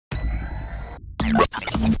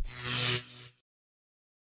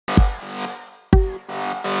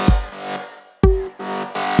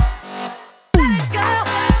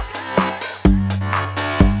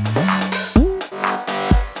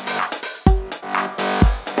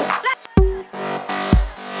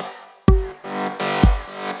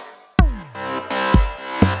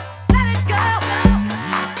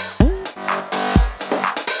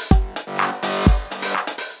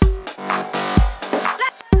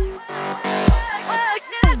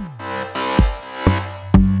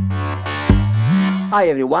Hi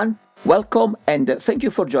everyone, welcome and thank you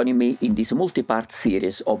for joining me in this multi-part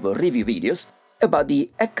series of review videos about the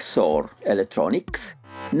XOR Electronics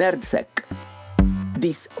NerdSeq.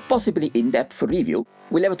 This possibly in-depth review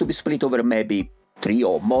will have to be split over maybe 3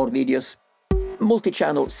 or more videos.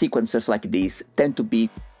 Multi-channel sequencers like this tend to be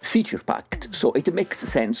feature-packed, so it makes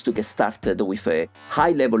sense to get started with a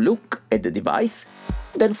high-level look at the device,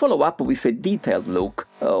 then follow up with a detailed look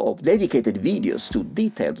of dedicated videos to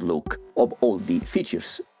detailed look of all the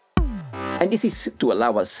features. And this is to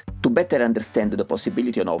allow us to better understand the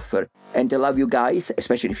possibility on offer and allow you guys,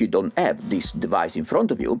 especially if you don't have this device in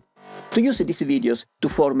front of you, to use these videos to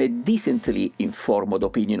form a decently informed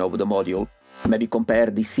opinion of the module. Maybe compare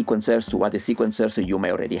these sequencers to other sequencers you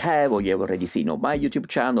may already have or you have already seen on my YouTube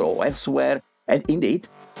channel or elsewhere. And indeed,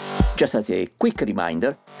 just as a quick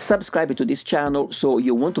reminder, subscribe to this channel so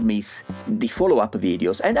you won't miss the follow-up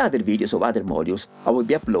videos and other videos of other modules I will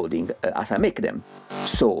be uploading as I make them.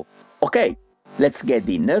 So, okay, let's get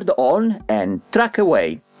the nerd on and track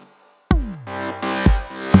away.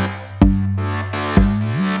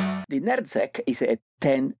 The NerdSeq is a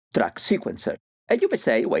 10-track sequencer. And you may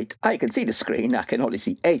say, wait, I can see the screen, I can only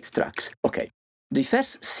see 8 tracks. Okay, the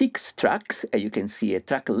first 6 tracks, and you can see a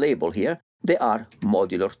track label here, they are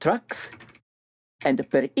modular tracks, and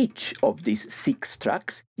per each of these 6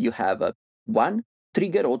 tracks, you have one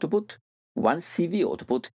trigger output, one CV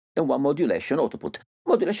output, and one modulation output.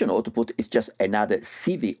 Modulation output is just another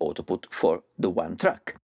CV output for the one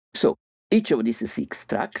track. So each of these 6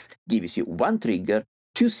 tracks gives you one trigger,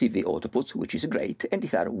 2 CV outputs, which is great, and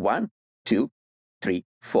these are 1, 2, 3,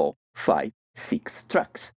 4, 5, 6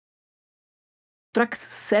 tracks. Tracks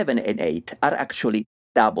 7 and 8 are actually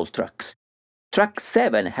double tracks. Track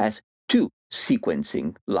 7 has 2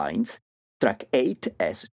 sequencing lines. Track 8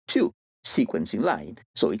 has 2 sequencing lines.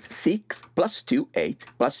 So it's 6 plus 2, 8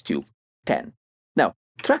 plus 2, 10. Now,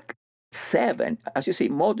 track 7, as you see,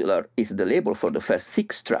 modular is the label for the first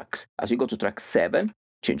 6 tracks. As you go to track 7,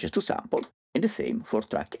 changes to sample, and the same for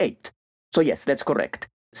track 8. So yes, that's correct.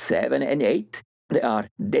 7 and 8, they are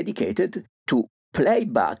dedicated to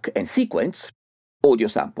playback and sequence audio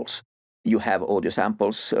samples. You have audio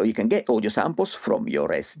samples, you can get audio samples from your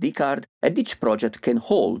SD card, and each project can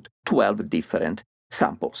hold 12 different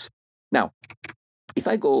samples. Now, if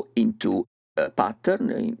I go into a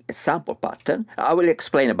pattern, a sample pattern, I will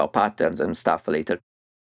explain about patterns and stuff later.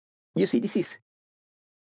 You see, this is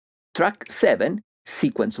track 7,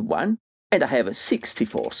 sequence 1, and I have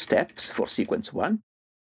 64 steps for sequence 1,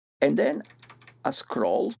 and then I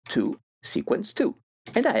scroll to sequence 2,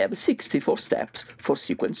 and I have 64 steps for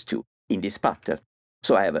sequence 2. In this pattern.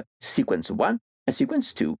 So I have sequence 1 and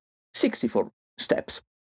sequence 2, 64 steps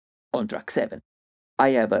on track 7. I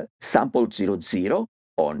have a sample 00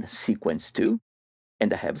 on sequence 2,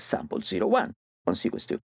 and I have sample 01 on sequence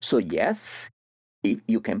 2. So yes, if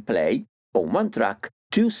you can play on one track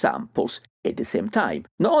 2 samples at the same time.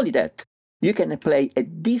 Not only that, you can play a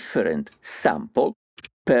different sample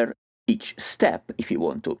per each step if you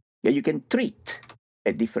want to. Yeah, you can treat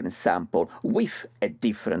a different sample with a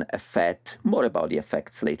different effect, more about the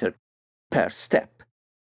effects later, per step.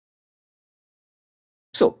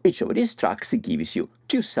 So each of these tracks gives you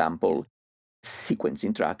 2 sample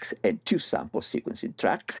sequencing tracks and 2 sample sequencing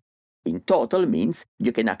tracks. In total means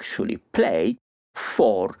you can actually play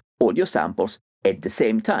 4 audio samples at the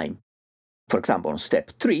same time. For example, on step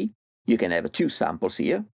 3, you can have 2 samples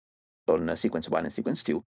here on sequence 1 and sequence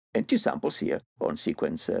 2, and 2 samples here on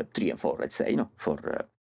sequence 3 and 4, let's say, for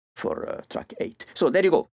track 8. So there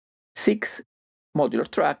you go. 6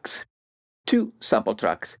 modular tracks, 2 sample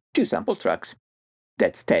tracks, 2 sample tracks.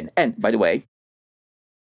 That's 10. And by the way,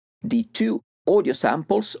 the 2 audio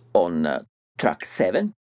samples on track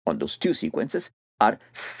 7, on those 2 sequences, are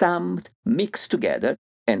summed, mixed together,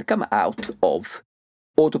 and come out of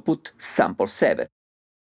output sample 7.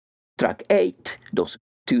 Track 8, those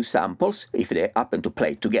 2 samples, if they happen to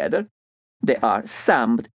play together, they are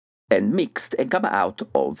summed and mixed and come out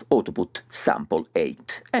of output sample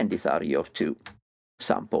 8. And these are your 2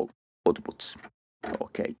 sample outputs.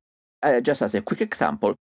 Okay. Just as a quick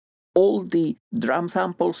example, all the drum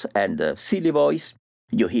samples and the silly voice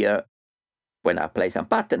you hear when I play some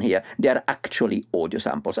pattern here, they are actually audio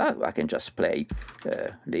samples. I can just play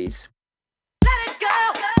this. Let it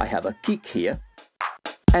go! I have a kick here,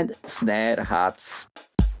 and snare, hats,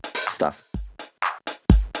 stuff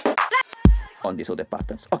on these other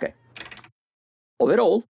patterns. Okay.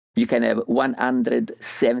 Overall, you can have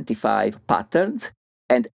 175 patterns,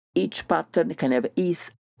 and each pattern can have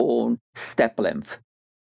its own step length.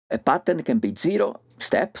 A pattern can be 0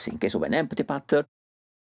 steps in case of an empty pattern,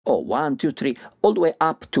 or 1, 2, 3, all the way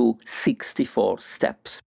up to 64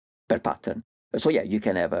 steps per pattern. So yeah, you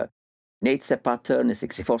can have an 8-step pattern, a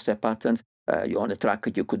 64-step pattern. On a track,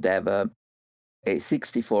 you could have a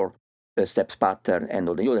 64 steps pattern, and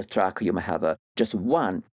on the other track, you might have just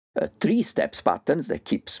one 3 steps patterns that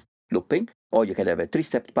keeps looping, or you can have a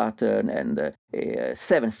 3-step pattern and a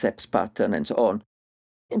 7 steps pattern, and so on,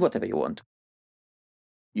 whatever you want.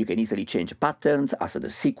 You can easily change patterns as the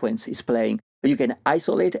sequence is playing. You can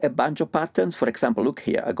isolate a bunch of patterns. For example, look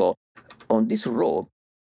here, I go on this row,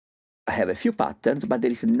 I have a few patterns, but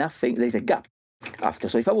there is nothing, there is a gap after.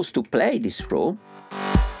 So if I was to play this row,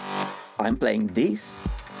 I'm playing this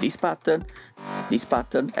pattern,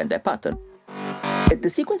 and that pattern. The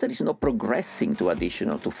sequencer is not progressing to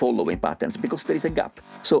additional, to following patterns, because there is a gap.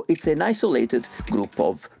 So it's an isolated group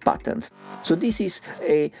of patterns. So this is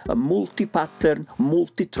a multi-pattern,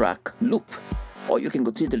 multi-track loop. Or you can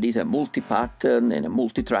consider this a multi-pattern and a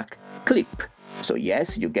multi-track clip. So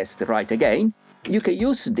yes, you guessed right again. You can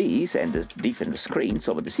use these and the different screens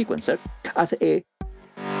of the sequencer as a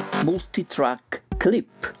multi-track clip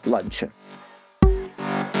launcher.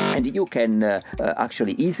 And you can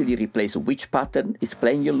actually easily replace which pattern is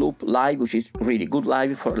playing your loop live, which is really good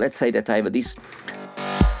live. For let's say that I have this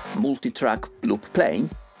multi-track loop playing,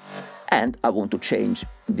 and I want to change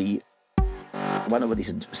one of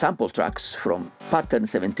these sample tracks from pattern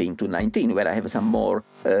 17 to 19, where I have some more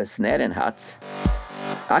snare and hats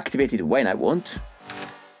activated when I want.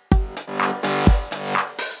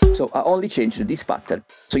 So I only changed this pattern.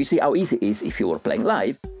 So you see how easy it is if you were playing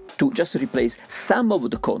live to just replace some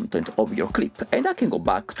of the content of your clip, and I can go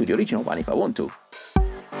back to the original one if I want to.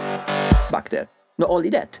 Back there. Not only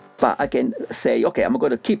that, but I can say, okay, I'm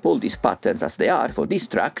going to keep all these patterns as they are for these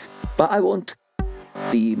tracks, but I want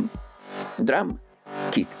the drum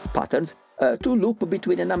kit patterns to loop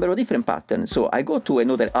between a number of different patterns. So I go to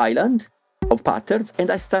another island of patterns,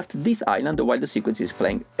 and I start this island while the sequence is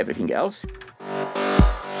playing everything else.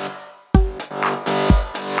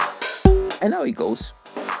 And now it goes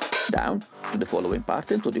down to the following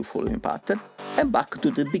pattern, to the following pattern, and back to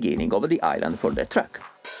the beginning of the island for that track.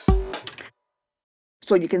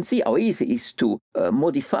 So you can see how easy it is to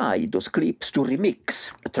modify those clips to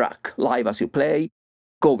remix a track live as you play,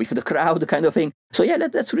 go with the crowd kind of thing. So yeah,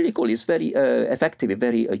 that's really cool. It's very effective,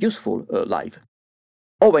 very useful live.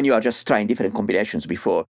 Or when you are just trying different combinations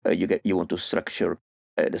before you want to structure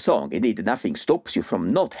the song. Indeed, nothing stops you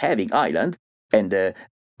from not having island and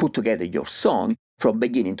put together your song from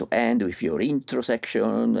beginning to end with your intro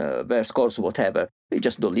section, verse, chorus, whatever. You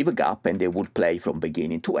just don't leave a gap, and they would play from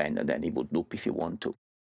beginning to end, and then it would loop if you want to.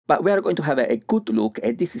 But we are going to have a good look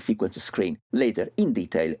at this sequence screen later in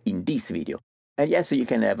detail in this video. And yes, you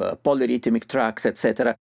can have polyrhythmic tracks,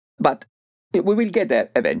 etc. But we will get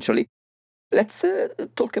there eventually. Let's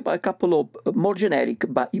talk about a couple of more generic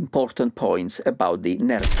but important points about the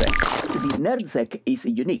NerdSeq. The NerdSeq is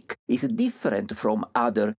unique, is different from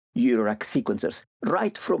other Eurorack sequencers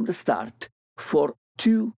right from the start for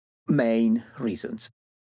 2 main reasons.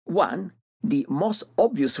 One, the most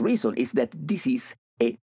obvious reason is that this is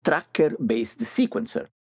a tracker-based sequencer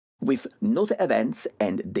with note events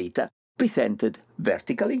and data presented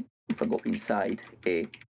vertically. If I go inside a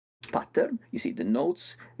pattern, you see the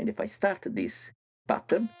notes, and if I start this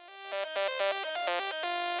pattern,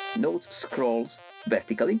 notes scrolls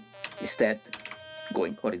vertically instead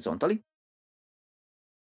going horizontally.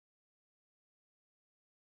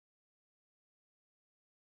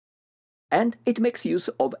 And it makes use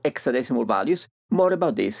of hexadecimal values. More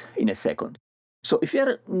about this in a second. So if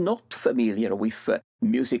you're not familiar with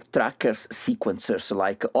music trackers sequencers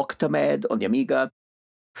like Octamed on the Amiga,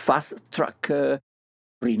 Fast Tracker,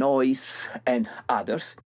 Renoise, and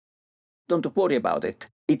others, don't worry about it.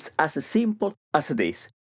 It's as simple as this.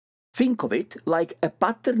 Think of it like a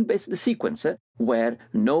pattern-based sequencer where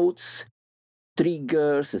notes,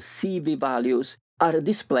 triggers, CV values are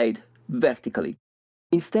displayed vertically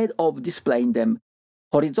instead of displaying them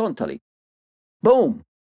horizontally. Boom!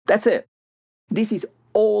 That's it. This is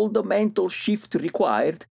all the mental shift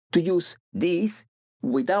required to use these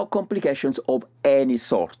without complications of any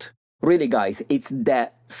sort. Really, guys, it's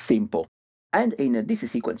that simple. And in this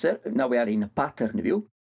sequencer, now we are in pattern view,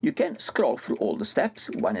 you can scroll through all the steps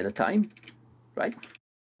one at a time, right?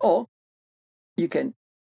 Or you can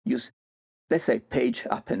use, let's say, page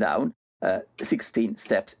up and down, 16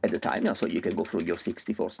 steps at a time. So you can go through your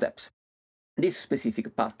 64 steps. This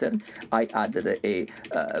specific pattern, I added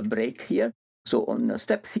a break here. So on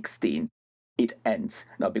step 16, it ends.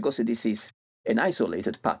 Now, because this is an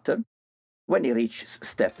isolated pattern, when it reaches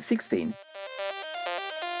step 16,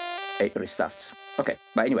 it restarts. Okay,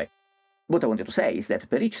 but anyway, what I wanted to say is that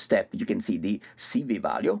per each step, you can see the CV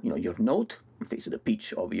value, your note, the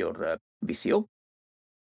pitch of your VCO,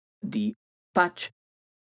 the patch.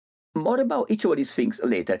 More about each of these things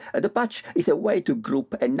later. The patch is a way to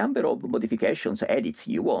group a number of modifications, edits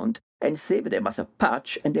you want, and save them as a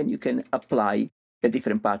patch, and then you can apply a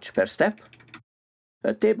different patch per step.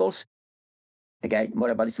 Tables, again, more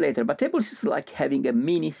about this later, but tables is like having a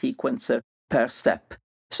mini sequencer per step.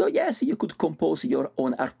 So yes, you could compose your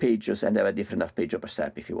own arpeggios and have a different arpeggio per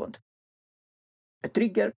step if you want. A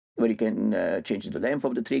trigger, where you can change the length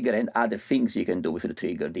of the trigger and other things you can do with the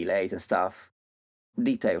trigger, delays and stuff.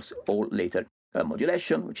 Details all later.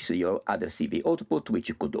 Modulation, which is your other CV output, which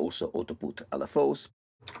you could also output LFOs.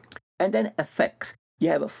 And then effects. You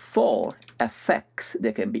have 4 effects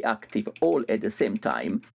that can be active all at the same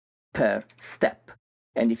time per step.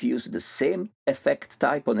 And if you use the same effect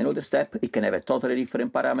type on another step, it can have a totally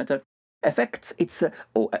different parameter. Effects, it's a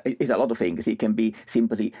lot of things. It can be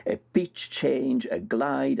simply a pitch change, a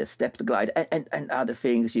glide, a stepped glide, and other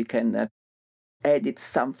things. You can edit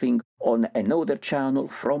something on another channel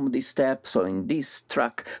from this step, so in this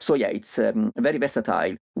track. So yeah, it's very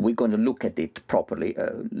versatile. We're going to look at it properly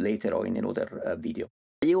later or in another video.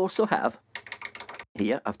 You also have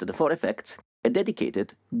here, after the 4 effects, a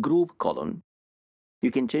dedicated groove column. You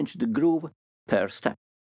can change the groove per step.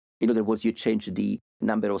 In other words, you change the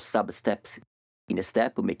number of sub-steps in a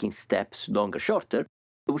step, making steps longer, shorter.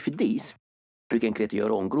 With these, you can create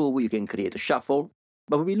your own groove, you can create a shuffle.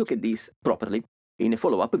 But we will look at this properly in a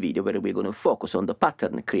follow-up video where we're going to focus on the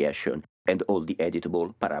pattern creation and all the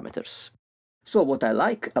editable parameters. So what I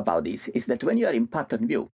like about this is that when you are in pattern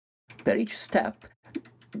view, per each step,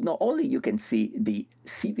 not only you can see the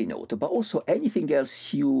CV note, but also anything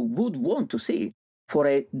else you would want to see for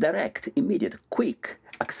a direct, immediate, quick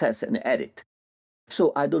access and edit.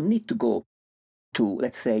 So I don't need to go to,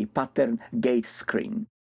 let's say, pattern gate screen,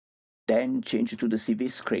 then change it to the CV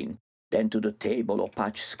screen, then to the table or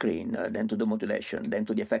patch screen, then to the modulation, then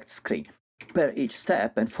to the effects screen. Per each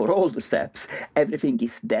step, and for all the steps, everything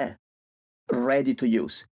is there, ready to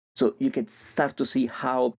use. So you can start to see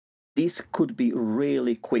how this could be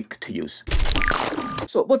really quick to use.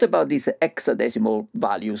 So what about this hexadecimal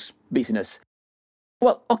values business?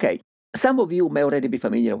 Well, okay, some of you may already be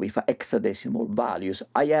familiar with hexadecimal values.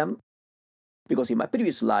 I am, because in my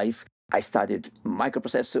previous life, I studied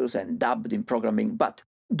microprocessors and dabbed in programming, but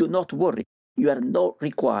do not worry, you are not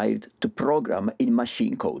required to program in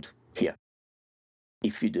machine code here.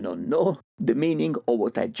 If you do not know the meaning of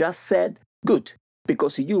what I just said, good,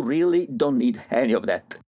 because you really don't need any of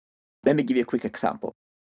that. Let me give you a quick example.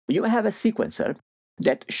 You have a sequencer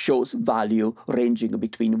that shows value ranging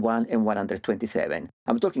between 1 and 127.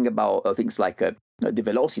 I'm talking about things like the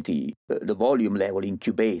velocity, the volume level in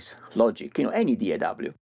Cubase, logic, any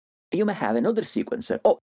DAW. You may have another sequencer,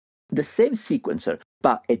 or the same sequencer,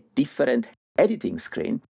 but a different editing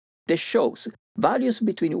screen that shows values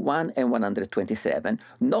between 1 and 127,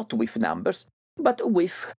 not with numbers, but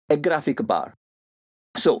with a graphic bar.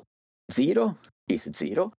 So 0 is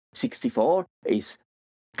 0, 64 is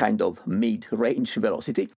kind of mid-range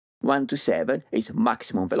velocity, 1 to 7 is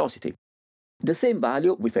maximum velocity. The same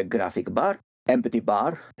value with a graphic bar, empty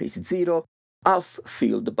bar is 0, half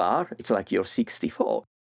filled bar, it's like your 64,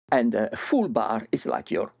 and a full bar is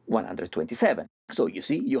like your 127. So you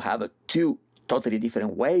see, you have 2 totally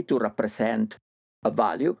different ways to represent a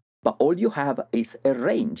value, but all you have is a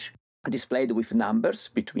range displayed with numbers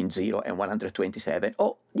between 0 and 127,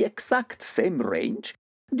 or the exact same range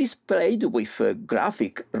displayed with a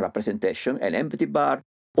graphic representation, an empty bar,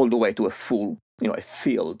 all the way to a full, a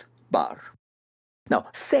filled bar. Now,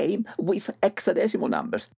 same with hexadecimal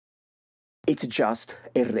numbers. It's just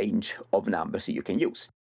a range of numbers you can use.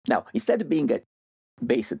 Now, instead of being a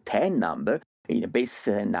base 10 number, in a base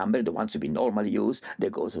 10 number, the ones we normally use, they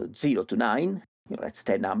go to 0 to 9, that's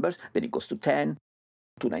 10 numbers, then it goes to 10,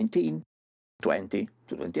 to 19, 20,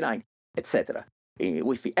 to 29, etc.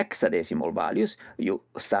 With the hexadecimal values, you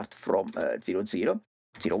start from 0, 0,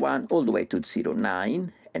 0, 1, all the way to 0,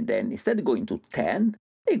 9, and then instead of going to 10,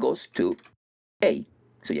 it goes to A.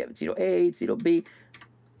 So you have 0, A, 0, B,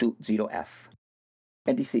 to 0F.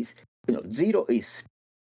 And this is, 0 is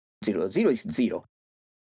 0, 0 is 0.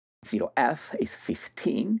 0F is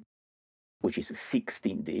 15, which is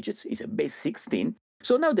 16 digits, is a base 16.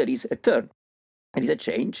 So now there is a turn, there is a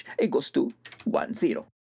change, it goes to 1, 0.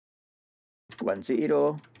 1,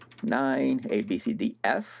 0, 9, A, B, C, D,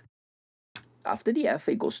 F. After the F,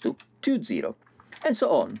 it goes to 2, 0, and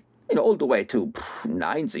so on, all the way to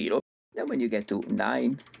 9, 0. Then when you get to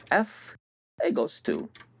 9F, it goes to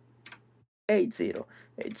 8, 0.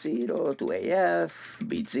 8, 0 to AF,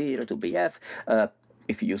 B, 0 to BF.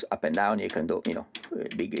 If you use up and down, you can do,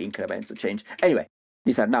 big increments to change. Anyway,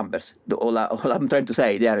 these are numbers. All I'm trying to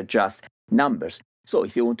say, they are just numbers. So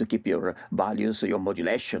if you want to keep your values, your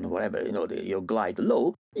modulation, whatever, your glide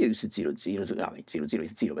low, you use 0, 0, 0, 0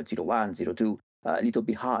 is 0, but 0, 1, 0, 2, a little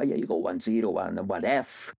bit higher, you go 1, 0, 1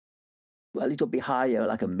 F. A little bit higher,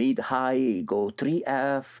 like a mid-high, you go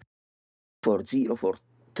 3F, 4, 0, 4,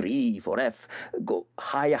 3, 4F, go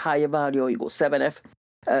higher value, you go 7F.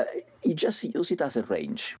 You just use it as a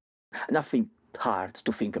range. Nothing hard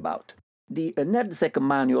to think about. The NerdSeq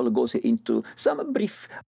manual goes into some brief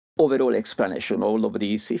overall explanation, all of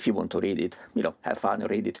these. If you want to read it, have fun,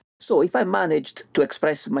 read it. So if I managed to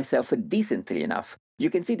express myself decently enough, you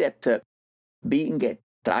can see that being a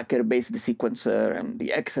tracker-based sequencer and the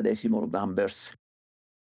hexadecimal numbers,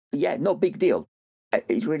 yeah, no big deal.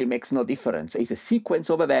 It really makes no difference. It's a sequence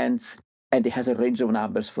of events, and it has a range of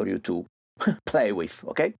numbers for you to play with,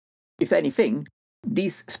 okay? If anything,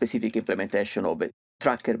 this specific implementation of a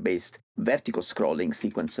tracker-based vertical scrolling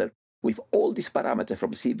sequencer with all these parameters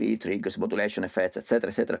from CV, triggers, modulation effects,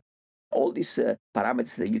 etc., all these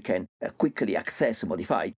parameters that you can quickly access,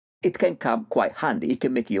 modify, it can come quite handy. It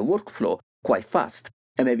can make your workflow quite fast,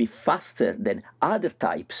 and maybe faster than other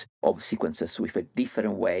types of sequencers with a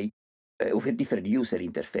different way, with a different user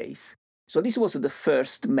interface. So this was the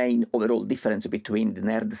first main overall difference between the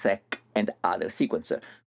NerdSeq and other sequencer.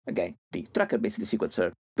 Again, the tracker-based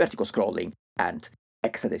sequencer, vertical scrolling, and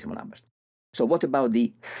hexadecimal numbers. So what about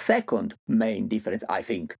the second main difference I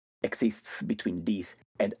think exists between these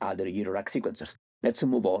and other Eurorack sequencers? Let's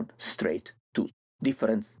move on straight to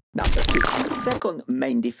difference number 2. The second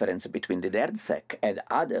main difference between the NerdSeq and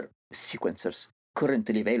other sequencers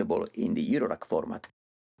currently available in the Eurorack format,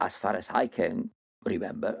 as far as I can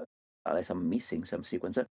remember, unless I'm missing some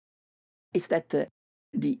sequencer, is that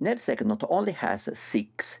the NerdSeq not only has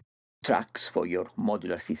 6 tracks for your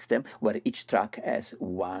modular system, where each track has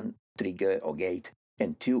 1 trigger or gate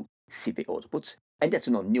and 2 CV outputs, and that's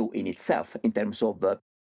not new in itself in terms of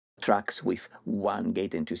tracks with 1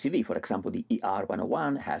 gate and 2 CV. For example, the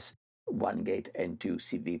ER101 has 1 gate and 2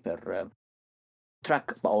 CV per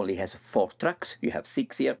track, but only has 4 tracks. You have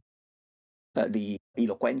 6 here. The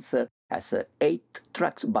Eloquencer has 8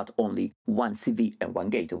 tracks, but only 1 CV and 1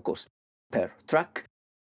 gate, of course, per track.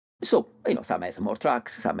 So, some has more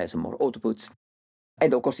tracks, some has more outputs.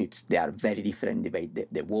 And of course, they are very different in the way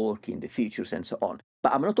they work, in the features, and so on.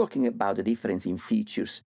 But I'm not talking about the difference in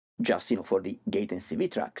features just, for the gate and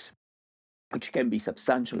CV tracks, which can be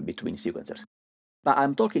substantial between sequencers. But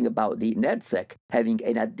I'm talking about the NerdSeq having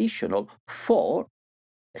an additional 4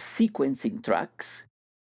 sequencing tracks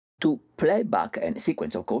to playback and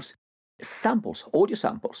sequence, of course, samples, audio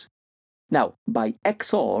samples. Now, by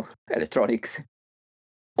XOR Electronics'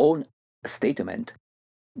 own statement,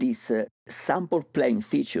 this sample playing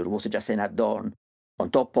feature was just an add-on on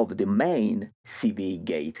top of the main CV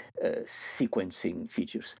gate sequencing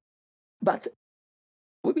features. But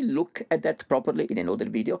we will look at that properly in another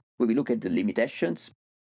video. We will look at the limitations,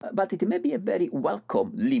 but it may be a very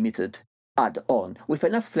welcome limited add-on with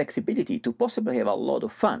enough flexibility to possibly have a lot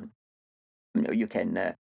of fun. You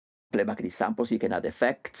can play back these samples, you can add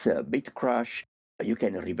effects, bit crush, you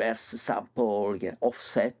can reverse sample, you can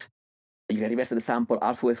offset, you can reverse the sample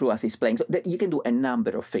halfway through as it's playing. So you can do a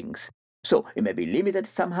number of things. So it may be limited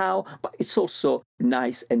somehow, but it's also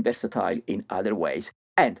nice and versatile in other ways.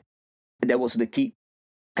 And that was the key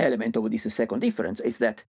element of this second difference, is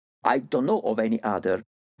that I don't know of any other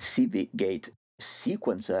CV gate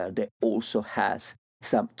sequencer that also has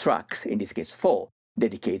some tracks, in this case 4,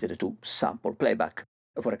 dedicated to sample playback.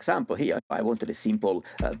 For example, here I wanted a simple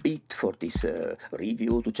beat for this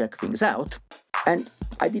review to check things out, and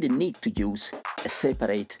I didn't need to use a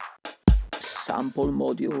separate sample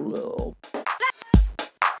module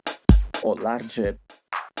or large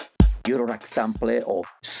Eurorack sampler or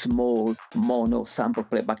small mono sample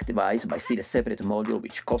playback device, but still a separate module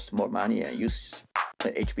which costs more money and uses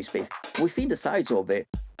HP space. Within the size of a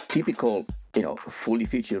typical, fully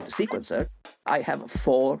featured sequencer, I have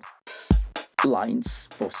 4 lines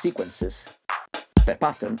for sequences per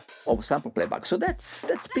pattern of sample playback. So that's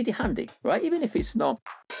pretty handy, right? Even if it's not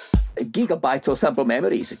gigabytes of sample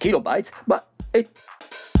memory, it's kilobytes, but it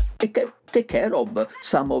can take care of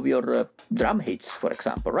some of your drum hits, for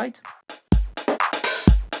example, right?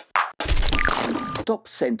 Top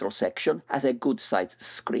central section has a good size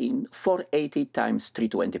screen, 480 x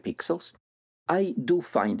 320 pixels. I do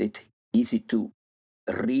find it easy to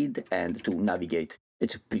read and to navigate.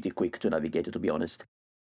 It's pretty quick to navigate, to be honest.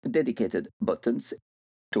 Dedicated buttons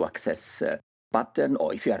to access pattern,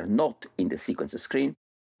 or if you are not in the sequence screen,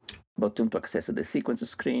 button to access the sequence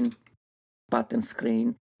screen, pattern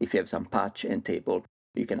screen. If you have some patch and table,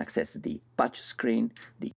 you can access the patch screen,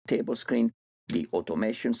 the table screen, the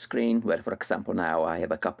automation screen, where, for example, now I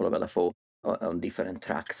have a couple of LFO on different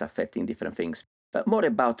tracks affecting different things. More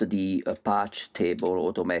about the patch, table,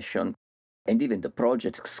 automation, and even the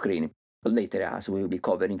project screen later, as we will be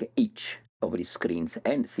covering each of these screens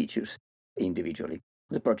and features individually.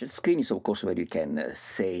 The project screen is, of course, where you can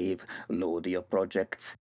save, load your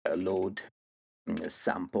projects, load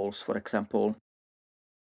samples, for example,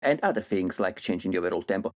 and other things like changing the overall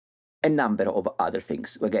tempo, a number of other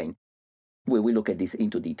things. Again, we will look at this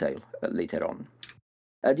into detail later on.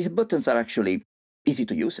 These buttons are actually easy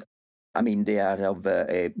to use. I mean, they are of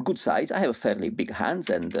a good size. I have fairly big hands,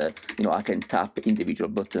 and I can tap individual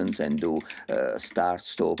buttons and do start,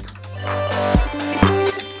 stop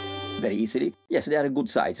very easily. Yes, they are a good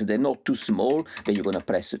size. They're not too small that you're going to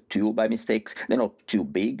press 2 by mistakes. They're not too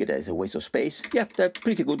big. There's a waste of space. Yeah, they're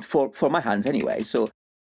pretty good for my hands anyway. So,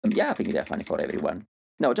 yeah, I think they're funny for everyone.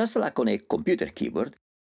 Now, just like on a computer keyboard,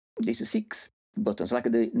 these 6 buttons,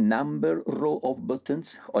 like the number row of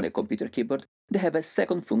buttons on a computer keyboard, they have a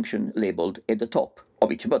second function labeled at the top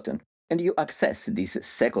of each button. And you access this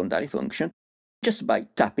secondary function just by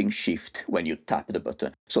tapping Shift when you tap the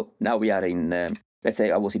button. So now we are in, let's say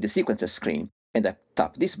I was in the sequencer screen, and I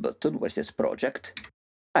tap this button where it says project.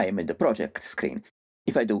 I am in the project screen.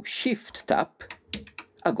 If I do Shift tap,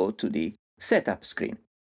 I go to the setup screen.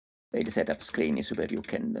 The setup screen is where you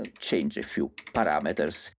can change a few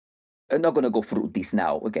parameters. I'm not going to go through this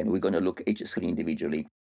now. Again, we're going to look at each screen individually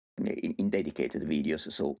in dedicated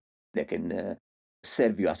videos, so they can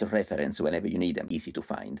serve you as a reference whenever you need them, easy to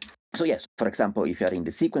find. So yes, for example, if you are in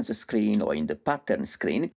the sequence screen or in the pattern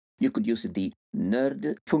screen, you could use the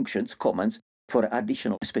nerd functions commands for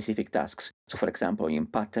additional specific tasks. So for example, in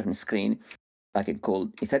pattern screen, I can call,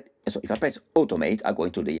 instead, so if I press automate, I go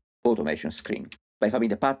into the automation screen. But if I'm in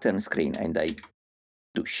the pattern screen and I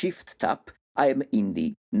do Shift tap, I am in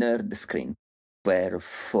the nerd screen, where,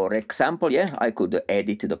 for example, yeah, I could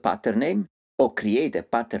edit the pattern name or create a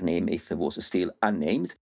pattern name if it was still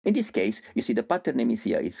unnamed. In this case, you see the pattern name is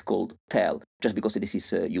here. It's called tel, just because this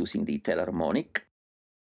is using the telharmonic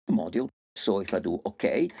module. So if I do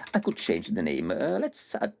OK, I could change the name.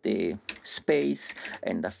 Let's add the space,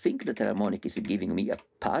 and I think the telharmonic is giving me a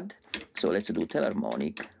pad. So let's do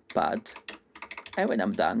telharmonic pad. And when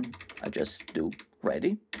I'm done, I just do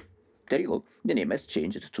ready. There you go. The name has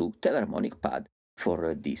changed to telharmonic pad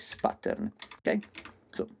for this pattern. Okay,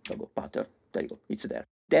 so I go pattern. There you go. It's there.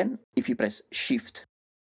 Then, if you press Shift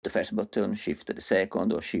the first button, Shift the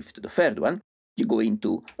second, or Shift the third one, you go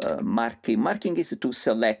into marking. Marking is to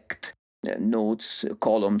select nodes,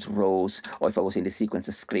 columns, rows, or if I was in the sequence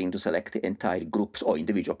screen, to select entire groups or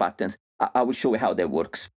individual patterns. I will show you how that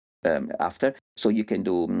works after. So you can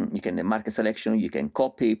mark a selection, you can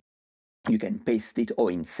copy, you can paste it,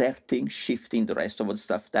 or inserting, shifting the rest of the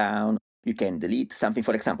stuff down. You can delete something.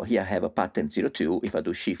 For example, here I have a pattern 02. If I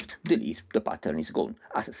do Shift delete, the pattern is gone.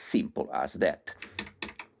 As simple as that.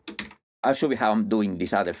 I'll show you how I'm doing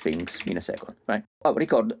these other things in a second, right? Oh,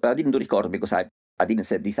 record. I didn't do record because I didn't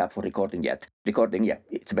set this up for recording yet. Recording, yeah,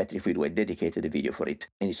 it's better if we do a dedicated video for it.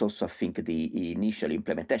 And it's also, I think, the initial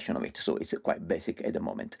implementation of it, so it's quite basic at the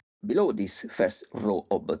moment. Below this first row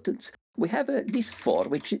of buttons, we have this 4,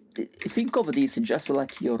 which, think of this just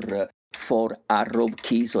like your 4 arrow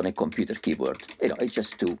keys on a computer keyboard. It's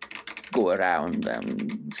just to go around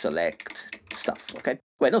and select stuff, okay?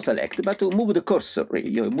 Well, not select, but to move the cursor.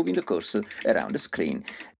 You're moving the cursor around the screen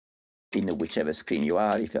in whichever screen you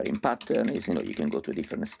are. If you're in pattern, you can go to a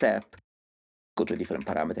different step, go to a different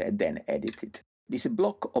parameter, and then edit it. This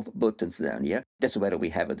block of buttons down here, that's where we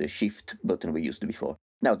have the Shift button we used before.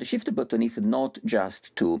 Now, the Shift button is not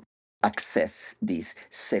just to access these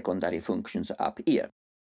secondary functions up here.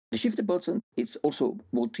 The Shift button is also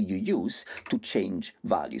what you use to change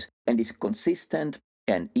values, and is consistent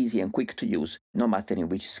and easy and quick to use, no matter in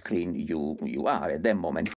which screen you are at that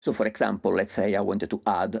moment. So for example, let's say I wanted to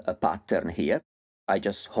add a pattern here. I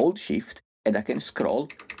just hold Shift and I can scroll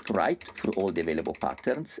right through all the available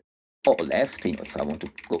patterns or left, if I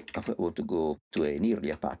want to go to an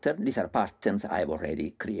earlier pattern. These are patterns I've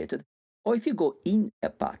already created. Or if you go in a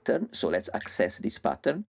pattern, so let's access this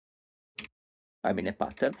pattern. I'm in a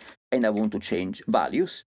pattern, and I want to change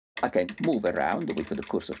values. I can move around with the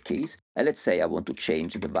cursor keys, and let's say I want to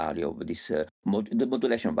change the value of this, the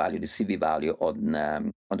modulation value, the CV value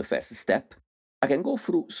on the first step. I can go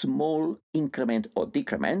through small increment or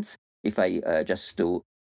decrements. If I just do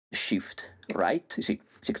shift right, you see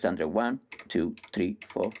 601, 2, 3,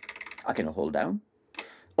 4. I can hold down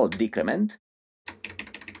or decrement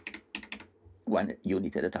 1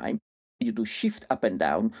 unit at a time. You do shift up and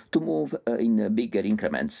down to move in bigger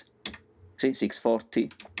increments. See,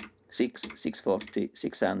 640, 640,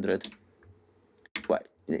 600. Well,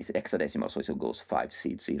 it's hexadecimal, so it goes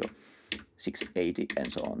 560, 680,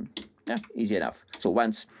 and so on. Yeah, easy enough. So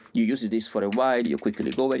once you use this for a while, you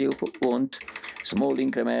quickly go where you want. Small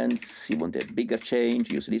increments, you want a bigger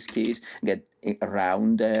change, use these keys, get it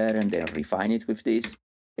around there, and then refine it with this.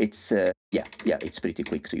 It's, yeah, it's pretty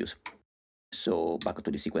quick to use. So back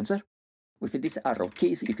to the sequencer. With these arrow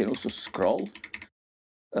keys, you can also scroll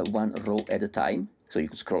one row at a time. So you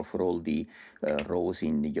can scroll for all the rows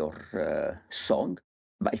in your song.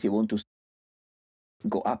 But if you want to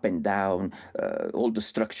go up and down all the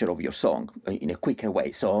structure of your song in a quicker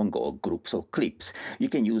way, song or groups or clips, you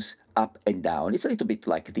can use up and down. It's a little bit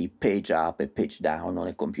like the page up and page down on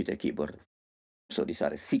a computer keyboard. So these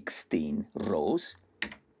are 16 rows,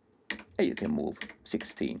 and you can move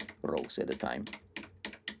 16 rows at a time.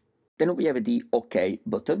 Then we have the OK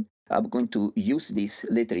button. I'm going to use this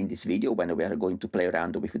later in this video when we are going to play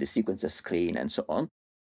around with the sequencer screen and so on.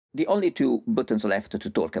 The only two buttons left to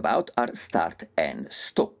talk about are Start and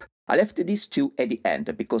Stop. I left these two at the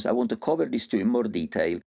end because I want to cover these two in more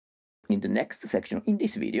detail in the next section in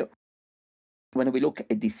this video when we look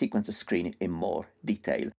at the sequencer screen in more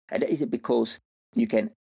detail. And that is because you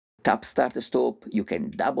can tap Start and Stop, you can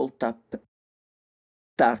double tap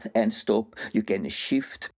Start and Stop, you can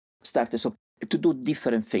shift Start and Stop to do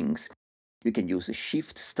different things. You can use a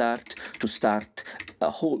Shift Start to start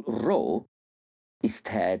a whole row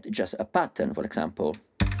instead just a pattern, for example.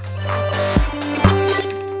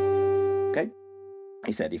 Okay,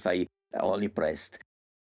 instead if I only pressed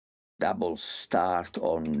double start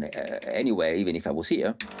on anywhere, even if I was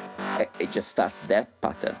here, it just starts that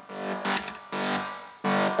pattern.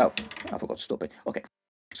 Oh, I forgot to stop it. Okay,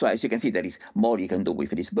 so as you can see, there is more you can do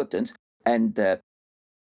with these buttons, and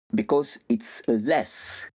because it's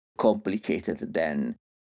less complicated than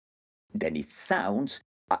it sounds,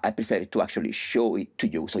 I prefer to actually show it to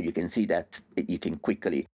you so you can see that you can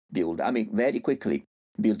quickly build, very quickly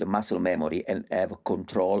build a muscle memory and have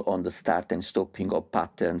control on the start and stopping of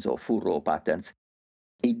patterns or full row patterns.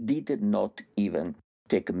 It did not even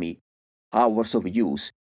take me hours of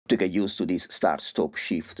use to get used to this start, stop,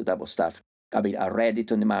 shift, double start. I read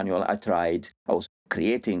it on the manual, I tried, I was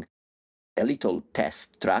creating a little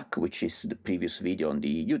test track, which is the previous video on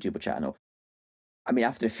the YouTube channel.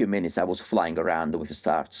 After a few minutes, I was flying around with a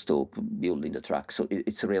start, stop, building the track. So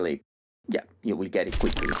it's really, yeah, you will get it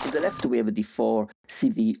quickly. To the left, we have the 4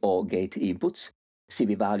 CV or gate inputs.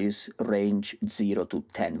 CV values range 0 to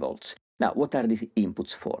 10 volts. Now, what are these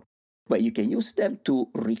inputs for? Well, you can use them to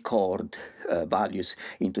record values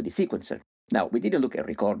into the sequencer. Now, we didn't look at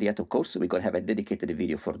record yet, of course, we're going to have a dedicated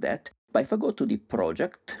video for that. But if I go to the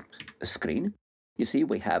project screen, you see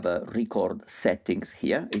we have record settings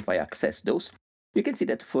here. If I access those, you can see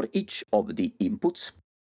that for each of the inputs,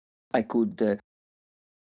 I could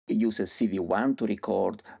use a CV1 to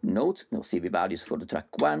record notes, CV values for the track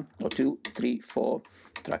 1 or 2, 3, 4,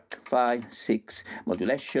 track 5, 6,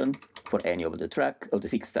 modulation for any of the track, of the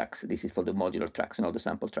 6 tracks. This is for the modular tracks and all the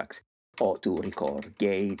sample tracks. Or to record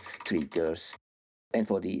gates, triggers. And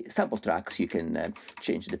for the sample tracks, you can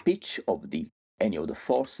change the pitch of any of the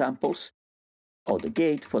 4 samples, or the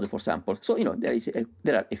gate for the 4 samples. So,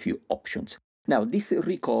 there are a few options. Now, this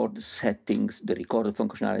record settings, the record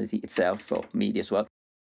functionality itself, or MIDI as well,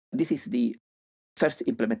 this is the first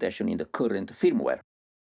implementation in the current firmware.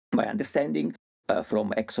 My understanding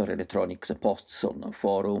from XOR Electronics posts on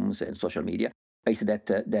forums and social media is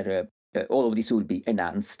that all of this will be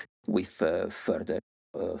enhanced with further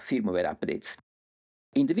firmware updates.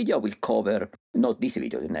 In the video, I will cover, not this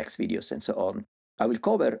video, the next videos and so on, I will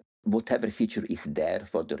cover whatever feature is there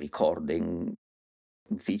for the recording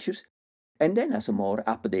features. And then as more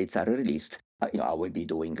updates are released, I will be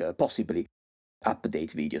doing possibly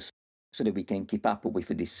update videos so that we can keep up with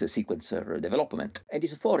this sequencer development. And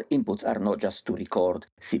these 4 inputs are not just to record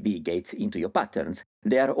CV gates into your patterns,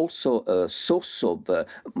 they are also a source of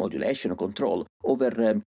modulation control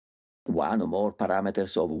over one or more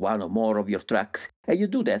parameters of one or more of your tracks, and you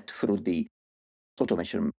do that through the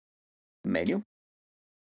automation menu.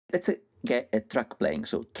 Let's get a track playing,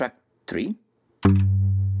 so track 3,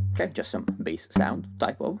 okay, just some bass sound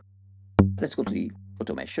type of. Let's go to the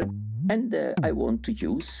automation, and I want to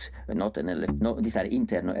use not an no, these are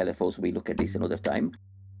internal LFOs, we look at this another time.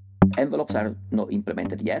 Envelopes are not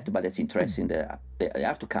implemented yet, but it's interesting that they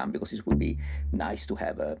are to come, because it would be nice to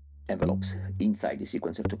have envelopes inside the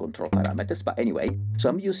sequencer to control parameters. But anyway, so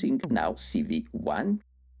I'm using now CV1,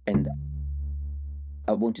 and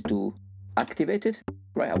I wanted to activate it,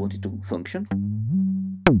 right? I want it to function.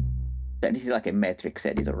 And this is like a matrix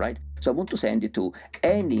editor, right? So I want to send it to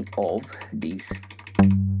any of these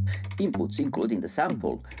inputs, including the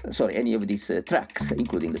sample, sorry, any of these tracks,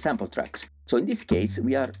 including the sample tracks. So in this case,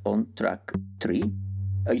 we are on track 3.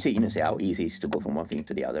 You see how easy it is to go from one thing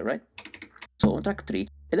to the other, right? So on track 3,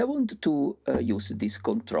 and I want to use this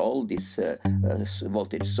control, this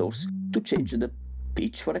voltage source, to change the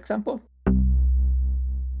pitch, for example.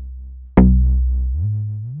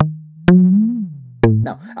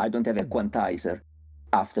 Now, I don't have a quantizer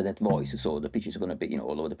after that voice, so the pitch is going to be,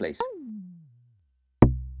 all over the place.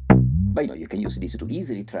 But, you can use this to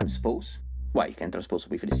easily transpose. Well, you can transpose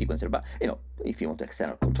with the sequencer, but, if you want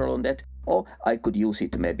external control on that, or I could use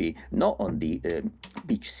it maybe not on the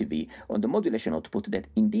pitch CV, on the modulation output, that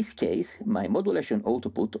in this case, my modulation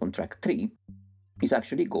output on track 3 is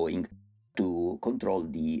actually going to control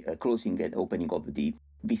the closing and opening of the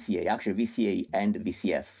VCA, actually VCA and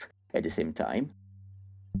VCF at the same time.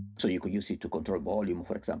 So you could use it to control volume,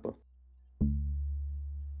 for example.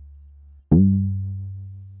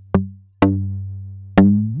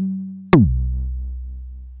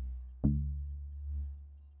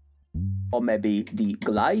 Or maybe the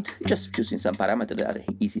glide, just choosing some parameters that are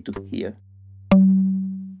easy to hear.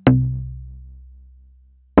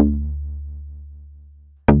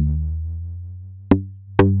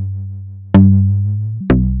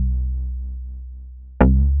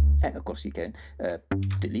 And of course you can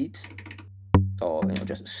delete, or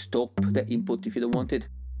just stop the input if you don't want it.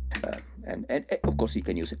 And of course you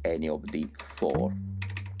can use any of the 4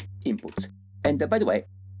 inputs. And by the way,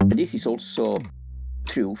 this is also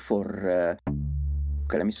true for,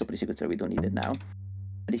 okay, let me stop the sequencer, we don't need it now.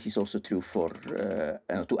 This is also true for,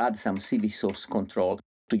 to add some CV source control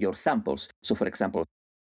to your samples. So for example,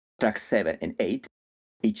 tracks 7 and 8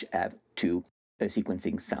 each have 2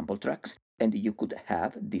 sequencing sample tracks, and you could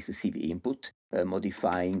have this CV input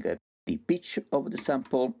modifying the pitch of the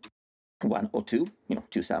sample, 1 or 2,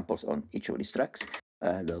 2 samples on each of these tracks,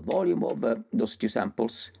 the volume of those 2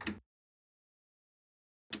 samples,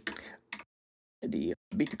 the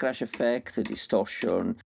bit crash effect,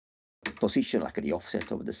 distortion, position, like the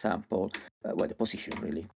offset of the sample, well, the position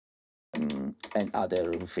really, and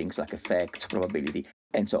other things like effects, probability,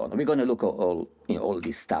 and so on. We're going to look at all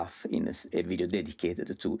this stuff in a video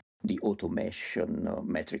dedicated to the automation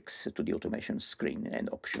metrics, to the automation screen and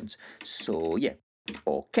options. So yeah,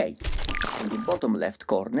 okay. In the bottom left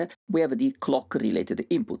corner, we have the clock-related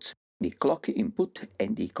inputs, the clock input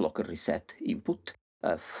and the clock reset input.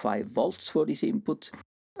 5 volts for this input,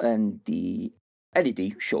 and the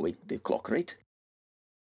LED showing the clock rate.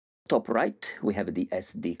 Top right, we have the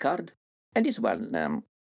SD card, and this one,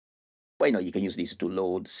 well, you can use this to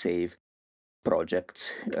load, save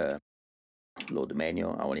projects, load menu.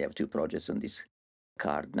 I only have 2 projects on this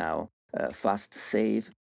card now. Fast save,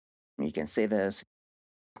 you can save as,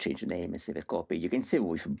 change the name and save a copy. You can save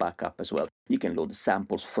with backup as well. You can load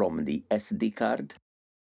samples from the SD card,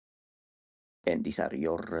 and these are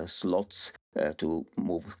your slots to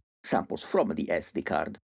move samples from the SD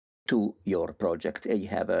card to your project. And you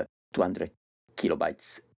have 200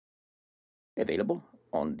 kilobytes available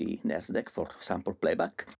on the NerdSeq for sample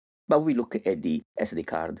playback. But we look at the SD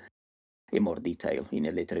card in more detail in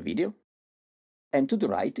a later video. And to the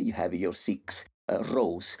right, you have your 6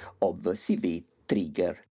 rows of CV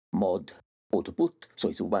trigger mod output. So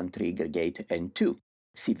it's 1 trigger gate and 2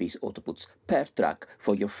 CV's outputs per track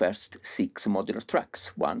for your first 6 modular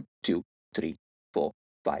tracks, 1, 2, 3, 4,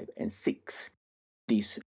 5, and 6.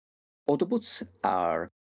 These outputs are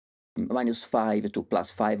 -5 to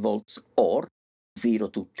 +5 volts or 0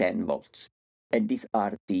 to 10 volts. And these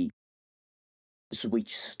are the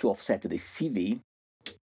switches to offset the CV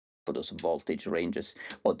for those voltage ranges,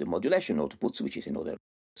 or the modulation outputs, which is another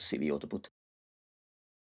CV output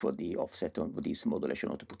for the offset of these modulation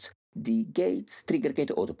outputs. The gates, trigger gate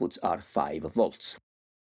outputs are 5 volts.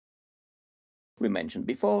 We mentioned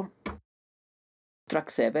before, track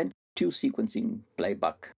 7, 2 sequencing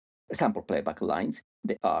playback, sample playback lines.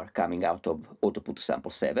 They are coming out of output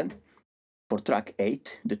sample 7. For track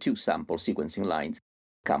 8, the two sample sequencing lines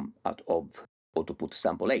come out of output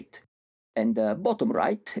sample 8. And bottom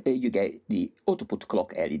right, you get the output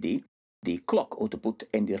clock LED, the clock output,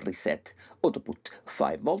 and the reset output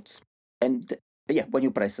 5 volts. And yeah, when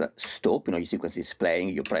you press stop, your sequence is playing,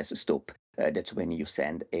 you press stop. That's when you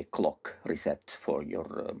send a clock reset for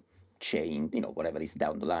your chain, whatever is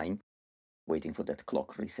down the line, waiting for that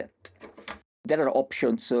clock reset. There are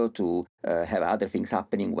options to have other things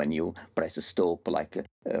happening when you press stop, like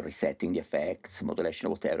resetting the effects,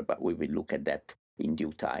 modulation, whatever, but we will look at that in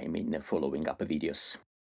due time in following up videos.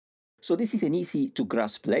 So this is an easy to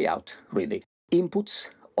grasp layout, really. Inputs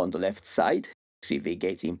on the left side, CV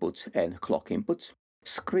gate inputs and clock inputs.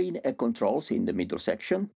 Screen and controls in the middle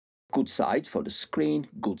section. Good sides for the screen,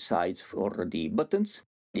 good sides for the buttons.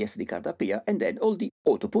 The SD card up here, and then all the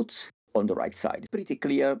outputs on the right side. Pretty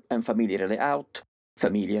clear and familiar layout.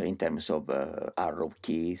 Familiar in terms of arrow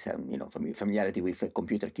keys and familiarity with a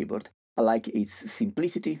computer keyboard. I like its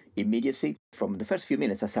simplicity, immediacy. From the first few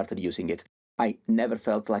minutes I started using it, I never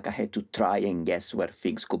felt like I had to try and guess where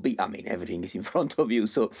things could be. I mean, everything is in front of you,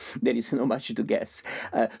 so there is not much to guess.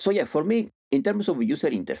 So yeah, for me, in terms of user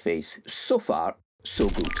interface, so far, so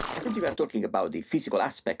good. Since we are talking about the physical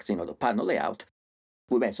aspects, the panel layout,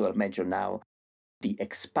 we may as well mention now the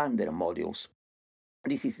expander modules.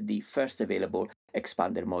 This is the first available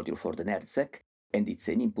expander module for the NerdSeq, and it's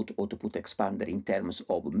an input-output expander in terms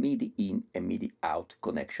of MIDI in and MIDI out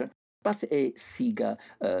connection, plus a Sega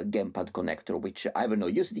gamepad connector, which I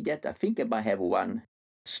haven't used it yet. I think I might have one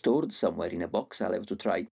stored somewhere in a box. I'll have to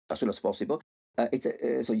try as soon as possible.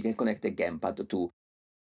 So you can connect the gamepad to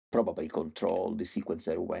probably control the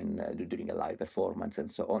sequencer when during a live performance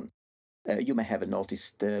and so on. You may have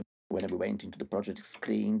noticed when we went into the project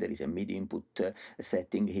screen, there is a MIDI input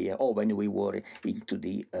setting here, or when we were into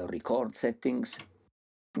the record settings,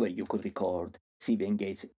 where you could record CV and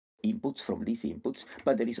gates inputs from these inputs,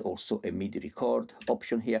 but there is also a MIDI record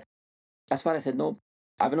option here. As far as I know,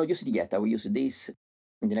 I have not used it yet. I will use this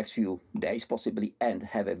in the next few days, possibly, and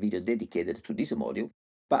have a video dedicated to this module.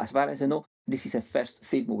 But as far as I know, this is a first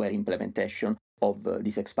firmware implementation of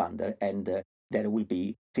this expander, and there will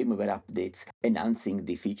be firmware updates enhancing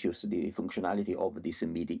the features, the functionality of this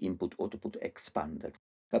MIDI input-output expander.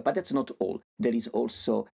 But that's not all. There is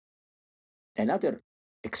also another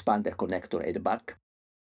expander connector at the back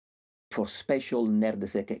for special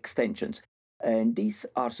NerdSeq extensions. And these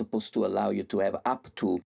are supposed to allow you to have up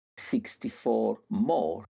to 64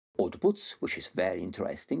 more outputs, which is very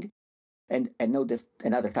interesting. And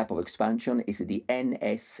another type of expansion is the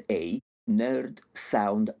NSA, Nerd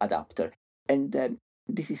Sound Adapter. And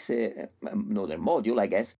this is another module, I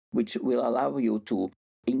guess, which will allow you to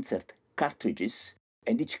insert cartridges,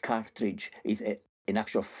 and each cartridge is an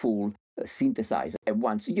actual full synthesizer. And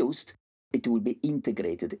once used, it will be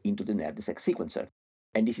integrated into the NerdSeq sequencer.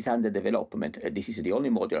 And this is under development. This is the only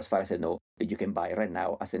module, as far as I know, that you can buy right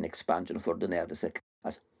now as an expansion for the NerdSeq,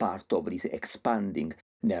 as part of this expanding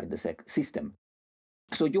NerdSeq system.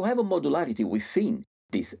 So you have a modularity within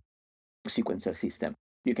this sequencer system.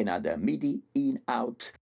 You can add a MIDI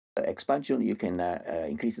in-out expansion. You can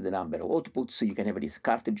increase the number of outputs. So you can have these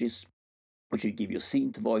cartridges, which will give you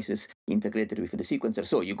synth voices integrated with the sequencer.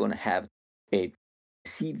 So you're going to have a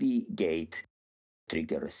CV gate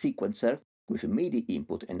trigger sequencer with a MIDI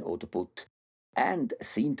input and output and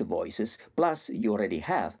synth voices. Plus, you already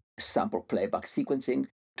have sample playback sequencing,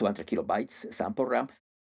 200 kilobytes sample RAM.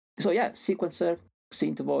 So yeah, sequencer,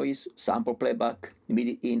 synth voice, sample playback,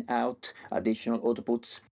 MIDI in-out, additional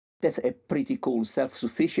outputs. That's a pretty cool,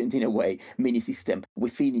 self-sufficient, in a way, mini system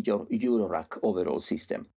within your Eurorack overall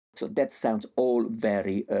system. So that sounds all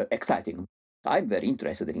very exciting. I'm very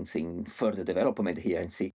interested in seeing further development here and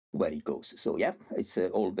see where it goes. So yeah, it's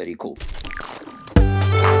all very cool.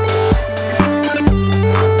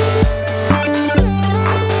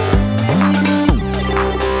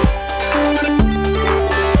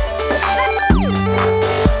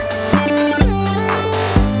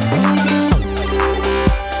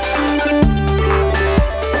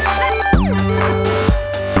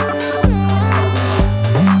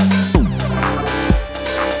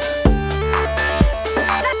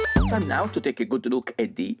 Time now to take a good look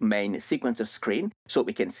at the main sequencer screen so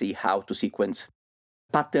we can see how to sequence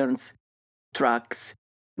patterns, tracks,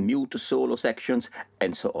 mute solo sections,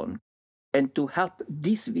 and so on. And to help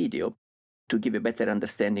this video to give a better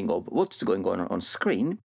understanding of what's going on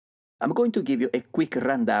screen, I'm going to give you a quick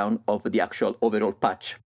rundown of the actual overall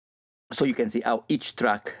patch, so you can see how each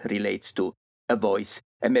track relates to a voice,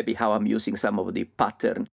 and maybe how I'm using some of the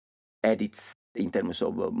pattern edits in terms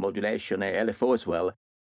of modulation and LFO as well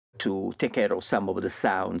to take care of some of the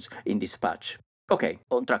sounds in this patch. Okay,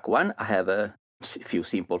 on track 1 I have a few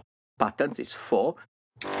simple patterns, it's 4.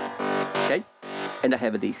 Okay, and I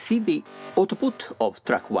have the CV output of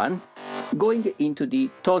track 1 going into the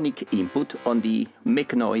tonic input on the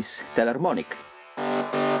make noise telharmonic.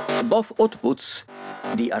 Both outputs,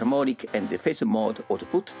 the harmonic and the phase mode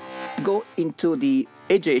output, go into the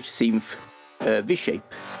AJH Synth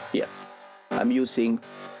V-shape here. I'm using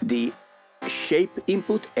the shape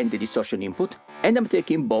input and the distortion input, and I'm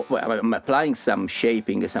taking both, well, I'm applying some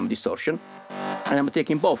shaping and some distortion, and I'm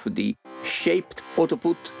taking both the shaped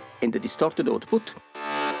output and the distorted output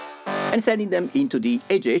and sending them into the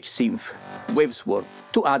AJH Synth Waveswarm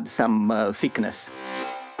to add some thickness.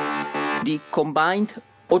 The combined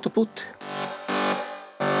output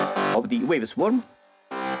of the Waveswarm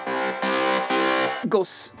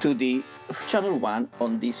goes to the channel 1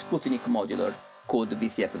 on the Sputnik modular called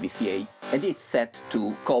VCF-VCA, and it's set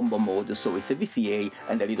to combo mode, so it's a VCA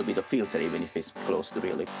and a little bit of filter even if it's closed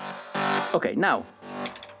really. Okay, now,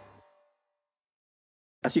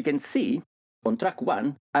 as you can see, on track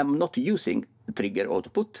 1, I'm not using the trigger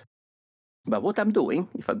output, but what I'm doing,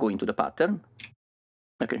 if I go into the pattern,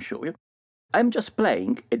 I can show you, I'm just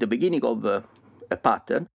playing at the beginning of a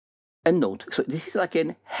pattern a note. So this is like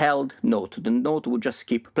an held note. The note will just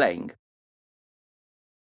keep playing.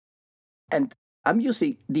 And I'm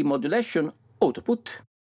using the modulation output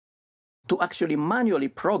to actually manually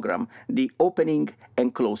program the opening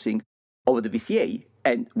and closing of the VCA.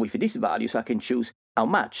 And with these values, I can choose how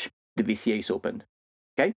much the VCA is opened.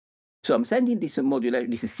 Okay? So I'm sending this modulation,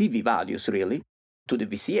 these CV values really, to the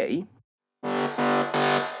VCA,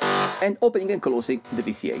 and opening and closing the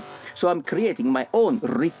VCA. So I'm creating my own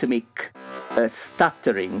rhythmic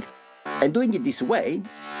stuttering, and doing it this way,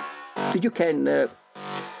 you can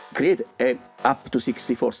create a up to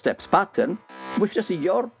 64 steps pattern with just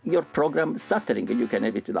your program stuttering. You can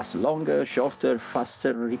have it last longer, shorter,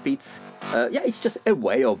 faster repeats. Yeah, it's just a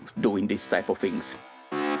way of doing this type of things.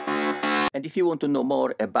 And if you want to know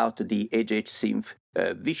more about the AJH Synth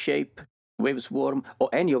V-shape, Waveswarm, or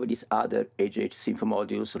any of these other AJH Synth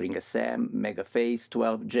modules, Ring SM, Megaphase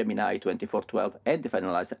 12, Gemini 2412, and the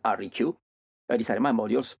finalized REQ, these are my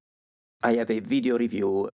modules. I have a video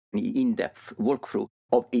review, an in-depth walkthrough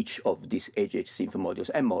of each of these AJH Synth modules,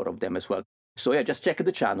 and more of them as well. So yeah, just check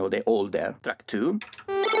the channel, they're all there. Track 2,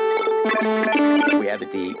 we have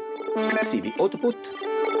the CV output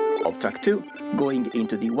of track 2 going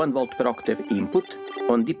into the 1 volt per octave input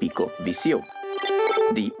on the Pico VCO.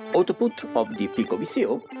 The output of the Pico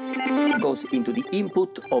VCO goes into the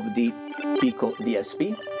input of the Pico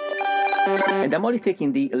DSP, and I'm only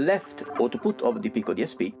taking the left output of the Pico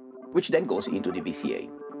DSP, which then goes into the VCA,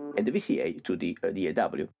 and the VCA to the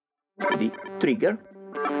DAW. The trigger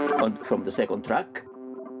from the second track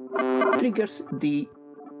triggers the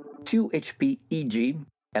 2HP EG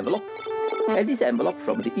envelope, and this envelope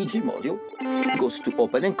from the EG module goes to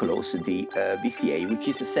open and close the VCA, which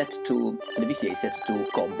is set to, the VCA is set to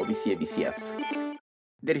combo VCA-VCF.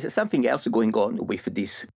 There is something else going on with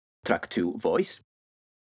this track 2 voice.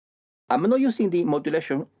 I'm not using the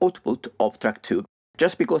modulation output of track 2,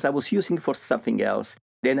 just because I was using it for something else.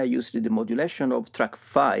 Then I used the modulation of track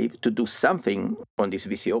 5 to do something on this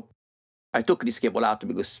VCO. I took this cable out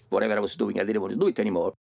because whatever I was doing, I didn't want to do it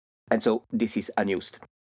anymore. And so this is unused.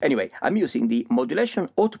 Anyway, I'm using the modulation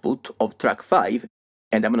output of track 5,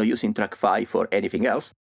 and I'm not using track 5 for anything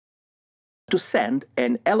else, to send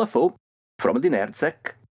an LFO from the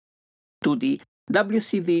NerdSeq to the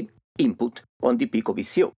WCV input on the Pico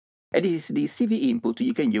VCO. And this is the CV input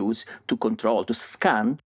you can use to control, to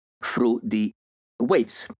scan through the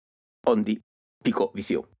waves on the Pico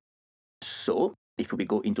VCO. So, if we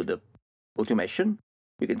go into the automation,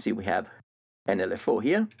 you can see we have an LFO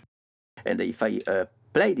here. And if I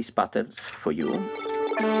play these patterns for you,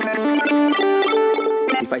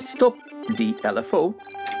 if I stop the LFO,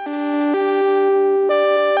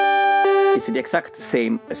 it's the exact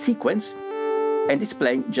same sequence, and it's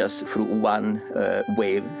playing just through one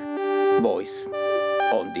wave voice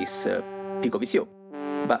on this Pico VCO.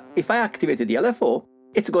 But if I activate the LFO,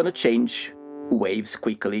 it's going to change waves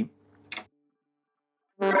quickly,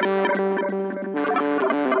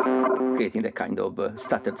 creating that kind of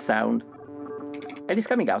stuttered sound. And it's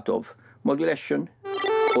coming out of modulation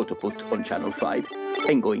output on channel 5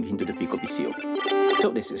 and going into the Pico VCO.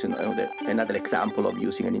 So this is another example of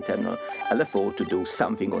using an internal LFO to do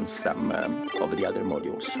something on some of the other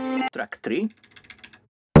modules. Track 3.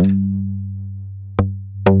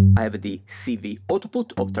 I have the CV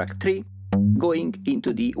output of track 3 going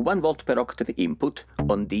into the 1 volt per octave input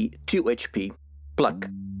on the 2HP plug.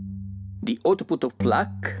 the output of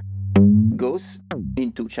pluck goes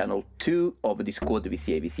into channel 2 of this code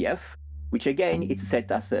VCA VCF, which again is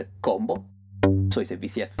set as a combo, so it's a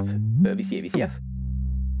VCF VCA VCF,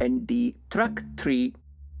 and the track 3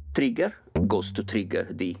 trigger goes to trigger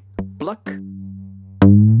the pluck,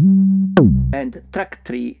 and track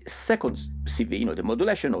 3 second CV, the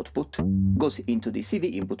modulation output, goes into the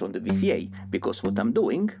CV input on the VCA, because what I'm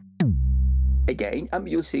doing, again, I'm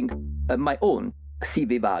using my own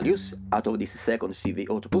CV values out of this second CV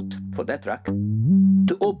output for that track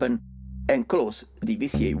to open and close the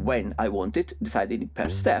VCA when I want it, deciding per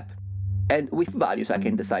step, and with values I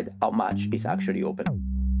can decide how much is actually open.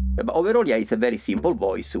 But overall, yeah, it's a very simple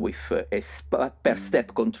voice with a per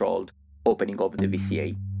step controlled opening of the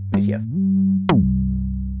VCA VCF.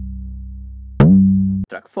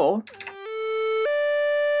 Track 4.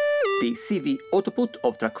 The CV output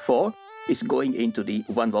of track 4 is going into the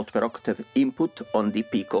 1 volt per octave input on the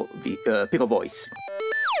Pico voice.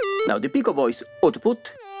 Now the Pico voice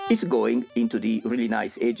output is going into the really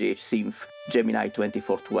nice AJH Synth Gemini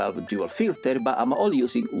 2412 dual filter, but I'm only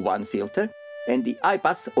using one filter, and the high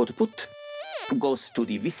pass output goes to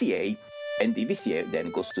the VCA, and the VCA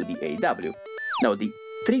then goes to the AW. Now the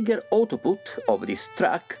trigger output of this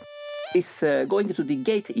track is going to the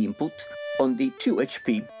gate input on the 2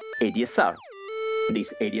 HP ADSR.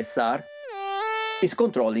 This ADSR is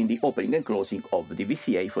controlling the opening and closing of the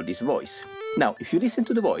VCA for this voice. Now, if you listen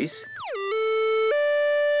to the voice,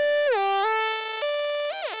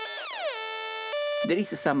 there is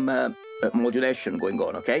some modulation going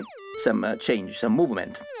on, okay? Some change, some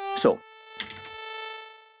movement. So,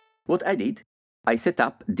 what I did, I set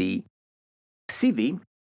up the CV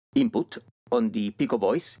input on the Pico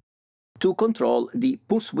voice to control the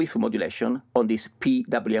pulse width modulation on this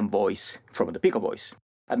PWM voice from the Pico voice.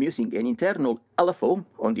 I'm using an internal LFO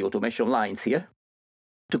on the automation lines here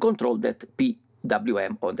to control that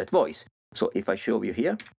PWM on that voice. So if I show you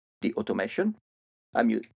here the automation, I'm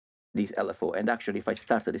using this LFO, and actually if I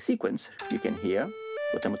start the sequence, you can hear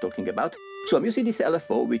what I'm talking about. So I'm using this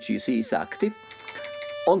LFO, which you see is active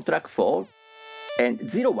on track 4, and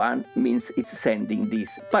 01 means it's sending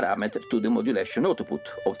this parameter to the modulation output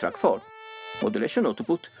of track 4. Modulation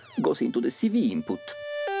output goes into the CV input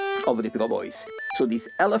of the Pico voice. So this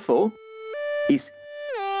LFO is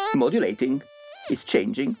modulating, is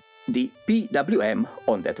changing the PWM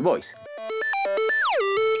on that voice.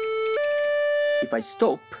 If I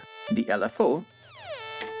stop the LFO,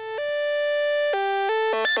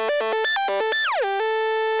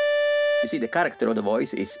 you see the character of the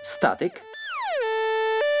voice is static.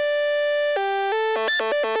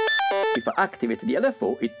 If I activate the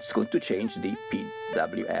LFO, it's going to change the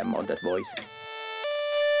PWM on that voice.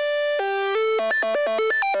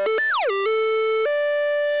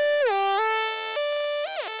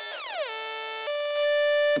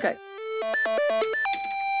 Okay.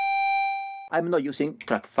 I'm not using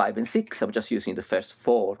track 5 and 6, I'm just using the first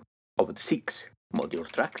 4 of the 6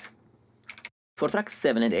 modular tracks. For tracks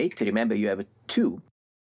 7 and 8, remember you have 2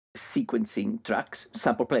 sequencing tracks,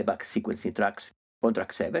 sample playback sequencing tracks on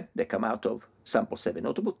track 7 that come out of sample 7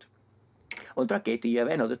 output. On track 8 you have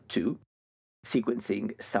another 2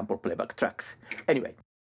 sequencing sample playback tracks. Anyway,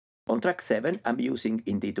 on track 7 I'm using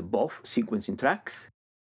indeed both sequencing tracks.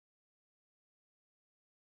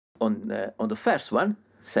 On the first one,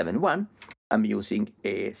 7.1, I'm using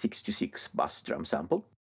a 626 bass drum sample.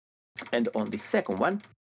 And on the second one,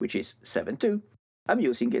 which is 7.2, I'm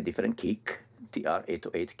using a different kick,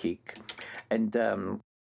 TR-808 kick. And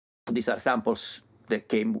these are samples that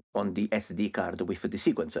came on the SD card with the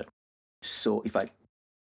sequencer. So if I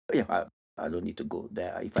don't need to go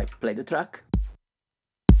there. If I play the track,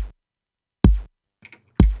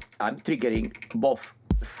 I'm triggering both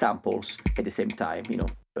samples at the same time,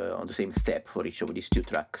 on the same step for each of these 2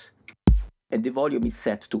 tracks. And the volume is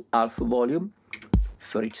set to half volume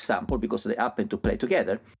for each sample because they happen to play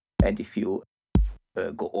together. And if you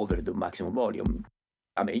go over the maximum volume,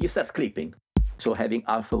 you start clipping. So having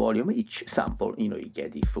half volume each sample, you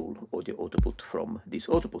get the full audio output from this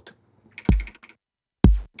output.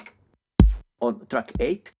 On track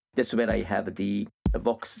 8, that's where I have the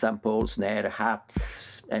Vox sample, snare,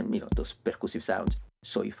 hats, and those percussive sounds.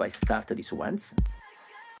 So if I start this once,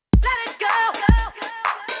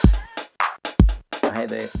 I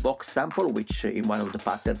have a Vox sample, which in one of the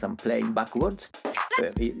patterns I'm playing backwards.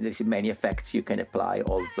 There's many effects you can apply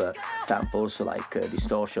of samples like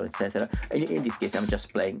distortion, etc. And in this case, I'm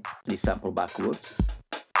just playing this sample backwards.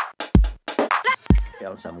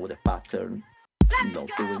 On some other pattern, not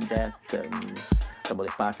doing that. Some of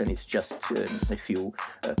the pattern is just a few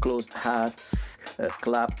closed hats,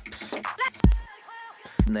 claps,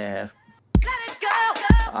 snare,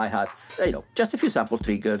 hi-hats, just a few sample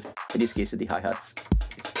triggered. In this case, the hi-hats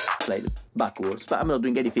played backwards, but I'm not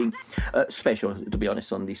doing anything special, to be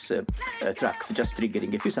honest, on these tracks, just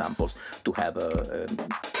triggering a few samples to have a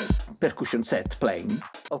percussion set playing.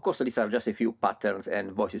 Of course, these are just a few patterns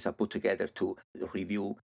and voices I put together to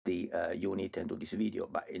review the unit and do this video,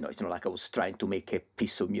 but it's not like I was trying to make a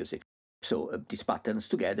piece of music. So these patterns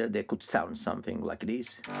together, they could sound something like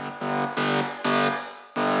this.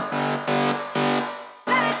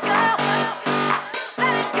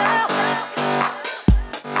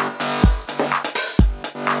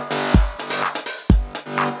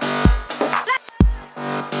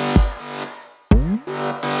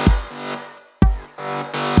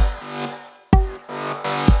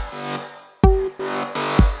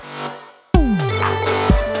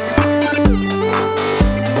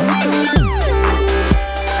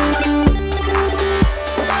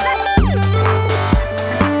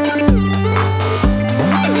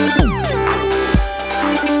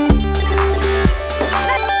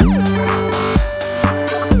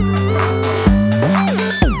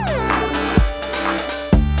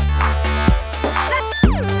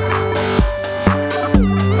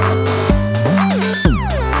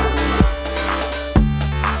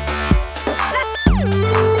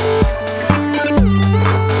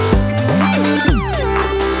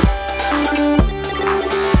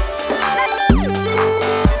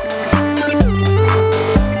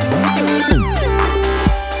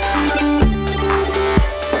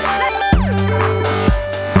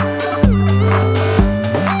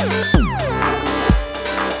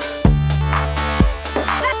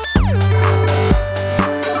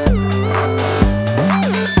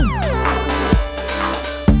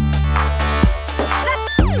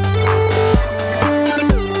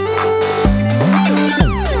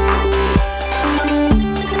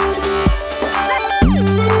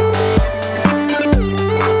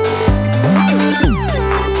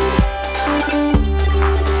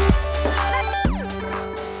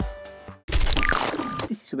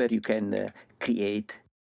 Where you can create,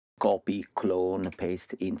 copy, clone,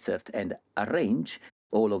 paste, insert, and arrange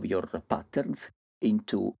all of your patterns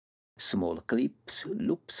into small clips,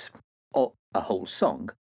 loops, or a whole song.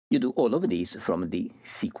 You do all of these from the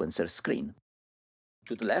sequencer screen.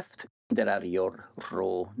 To the left, there are your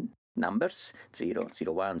raw numbers, 0,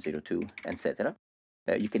 0, 1, 0, 2, etc.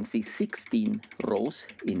 You can see 16 rows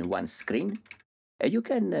in one screen. You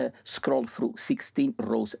can scroll through 16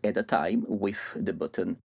 rows at a time with the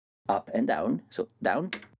button up and down. So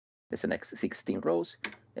down, there's the next 16 rows,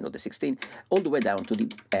 another 16, all the way down to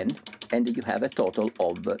the end, and you have a total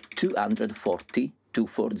of 240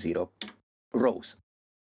 rows.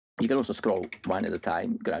 You can also scroll one at a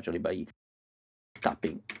time gradually by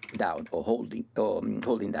tapping down or holding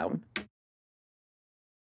down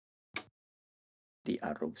the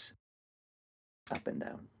arrows up and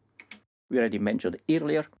down. We already mentioned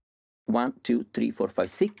earlier, 1, 2, 3, 4, 5,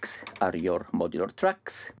 6 are your modular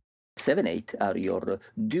tracks. 7, 8 are your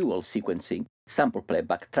dual sequencing sample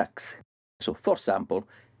playback tracks. So 4 sample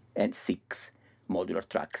and 6 modular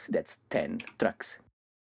tracks. That's 10 tracks.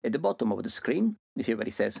 At the bottom of the screen, you see where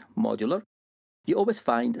it says modular. You always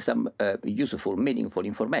find some useful, meaningful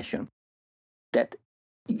information that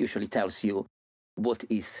usually tells you what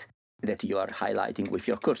is that you are highlighting with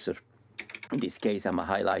your cursor. In this case, I'm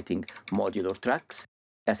highlighting modular tracks.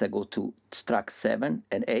 As I go to tracks 7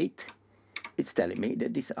 and 8, it's telling me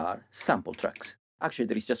that these are sample tracks. Actually,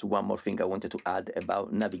 there is just one more thing I wanted to add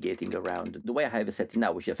about navigating around. The way I have it set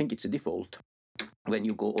now, which I think it's a default, when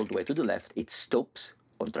you go all the way to the left, it stops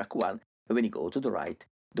on track 1, and when you go to the right,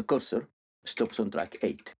 the cursor stops on track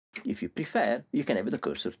 8. If you prefer, you can have the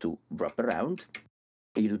cursor to wrap around.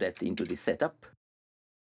 You do that into the setup,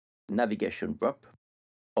 navigation wrap,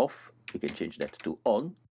 off, you can change that to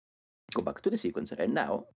on, go back to the sequencer, and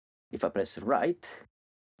now, if I press right,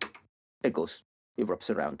 it wraps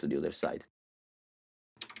around to the other side.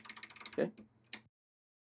 Okay?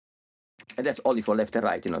 And that's only for left and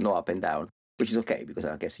right, no up and down, which is okay, because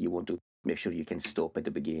I guess you want to make sure you can stop at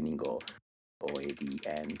the beginning or at the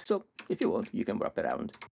end. So, if you want, you can wrap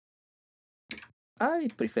around. I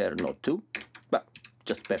prefer not to, but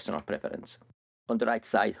just personal preference. On the right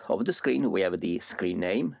side of the screen, we have the screen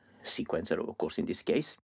name, sequencer, of course, in this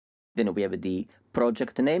case. Then we have the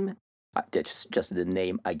project name. That's just the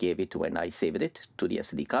name I gave it when I saved it to the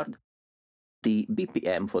SD card. The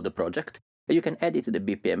BPM for the project. You can edit the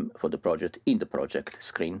BPM for the project in the project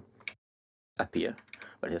screen up here.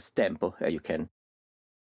 But it's tempo, you can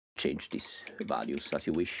change these values as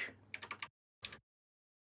you wish.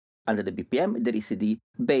 Under the BPM, there is the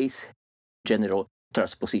bass general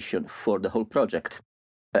transposition for the whole project.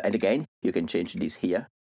 And again, you can change this here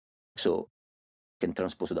So you can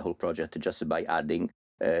transpose the whole project just by adding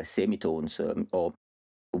semitones or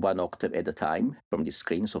 1 octave at a time from this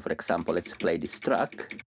screen. So for example, let's play this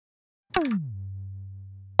track.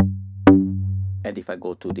 And if I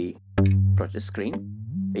go to the project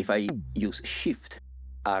screen, if I use shift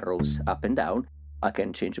arrows up and down, I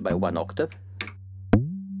can change by 1 octave,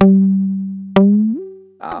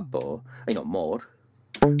 up or more,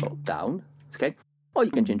 or down, okay? Or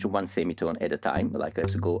you can change 1 semitone at a time, like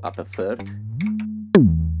let's go up a third,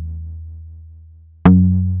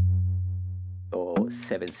 or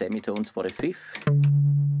 7 semitones for a fifth,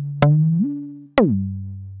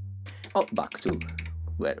 or back to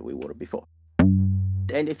where we were before.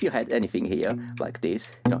 And if you had anything here like this,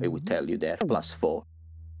 it would tell you there +4.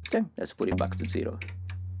 Okay, let's put it back to 0.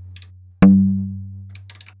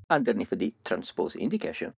 Underneath the transpose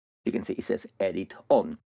indication, you can see it says edit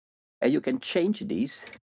on. And you can change this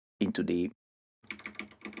into the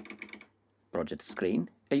project screen,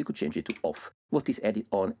 and you could change it to off. What is edit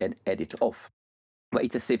on and edit off? Well,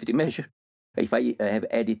 it's a safety measure. If I have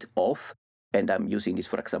edit off, and I'm using this,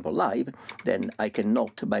 for example, live, then I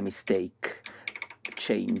cannot, by mistake,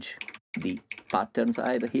 change the patterns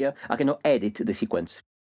I have here. I cannot edit the sequence.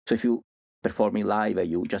 So if you performing live and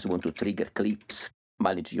you just want to trigger clips,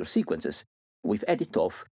 manage your sequences, with edit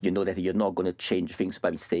off, you know that you're not going to change things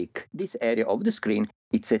by mistake. This area of the screen,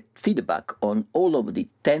 it's a feedback on all of the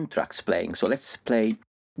 10 tracks playing. So let's play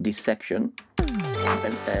this section.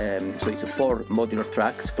 And, so it's 4 modular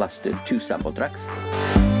tracks plus the 2 sample tracks.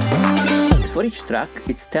 For each track,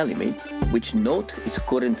 it's telling me which note is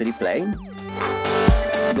currently playing.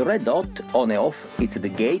 The red dot on and off, it's the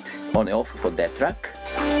gate on and off for that track.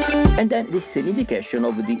 And then this is an indication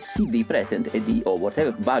of the CV present or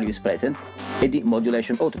whatever value is present at the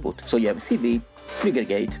modulation output. So you have CV, trigger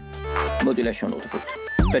gate, modulation output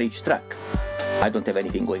for each track. I don't have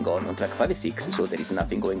anything going on track 5 and 6, so there is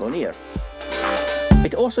nothing going on here.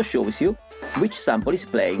 It also shows you which sample is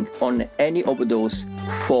playing on any of those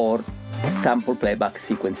 4 sample playback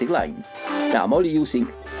sequencing lines. Now I'm only using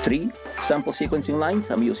 3 sample sequencing lines.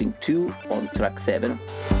 I'm using 2 on track 7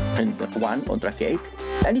 and 1 on track 8.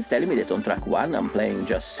 And it's telling me that on track 1 I'm playing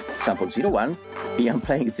just sample 01, here I'm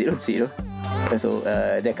playing 00, so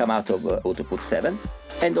they come out of output 7.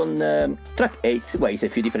 And on track 8, well, it's a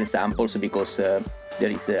few different samples because there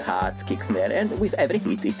is hats, kicks there, and with every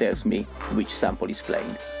hit it tells me which sample is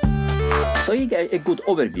playing. So you get a good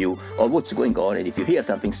overview of what's going on, and if you hear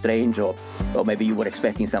something strange or maybe you were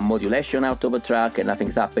expecting some modulation out of a track and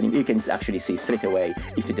nothing's happening, you can actually see straight away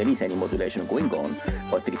if there is any modulation going on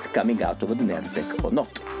or it is coming out of the NerdSeq or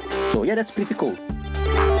not. So yeah, that's pretty cool.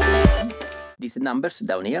 These numbers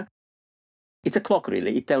down here, it's a clock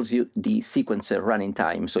really. It tells you the sequencer running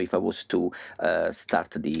time. So if I was to start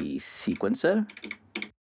the sequencer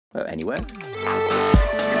anywhere,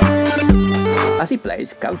 as it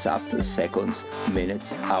plays, counts up seconds,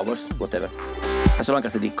 minutes, hours, whatever. As long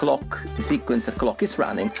as the sequencer clock is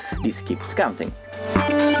running, this keeps counting.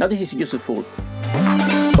 Now this is useful.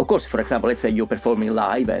 Of course, for example, let's say you're performing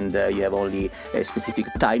live and you have only a specific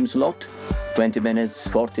time slot, 20 minutes,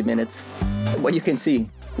 40 minutes. Well, you can see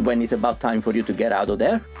when it's about time for you to get out of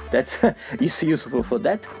there. That's useful for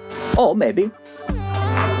that. Or maybe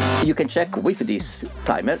you can check with this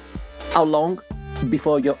timer how long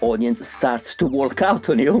before your audience starts to walk out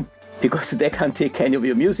on you because they can't take any of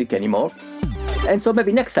your music anymore. And so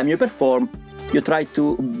maybe next time you perform, you try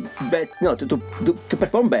to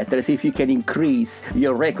perform better, see if you can increase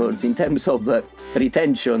your records in terms of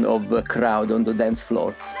retention of the crowd on the dance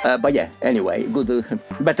floor. But yeah, anyway,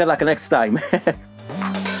 better luck next time.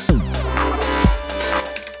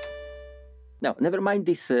 Now, never mind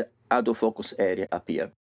this autofocus area up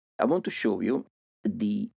here. I want to show you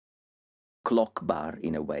the clock bar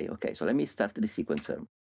in a way. Okay, so let me start the sequencer.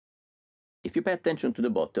 If you pay attention to the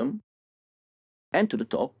bottom and to the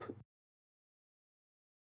top,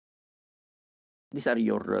 these are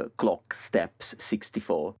your clock steps,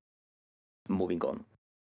 64, moving on,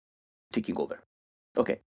 ticking over.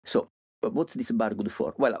 Okay, so what's this bar good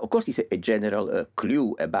for? Well, of course, it's a general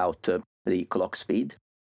clue about the clock speed,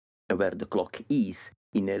 where the clock is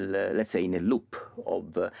in a, let's say, in a loop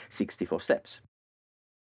of 64 steps.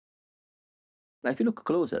 Now, if you look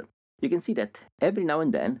closer, you can see that every now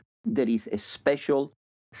and then there is a special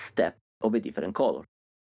step of a different color.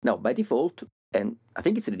 Now, by default, and I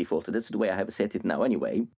think it's the default, that's the way I have set it now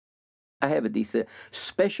anyway, I have this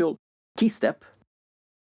special key step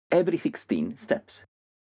every 16 steps.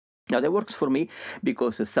 Now, that works for me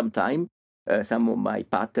because sometimes some of my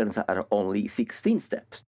patterns are only 16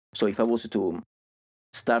 steps. So if I was to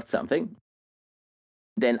start something,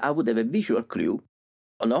 then I would have a visual clue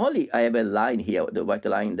not only I have a line here, the white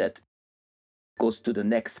line that goes to the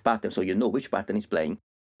next pattern, so you know which pattern is playing,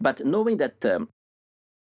 but knowing that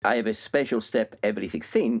I have a special step every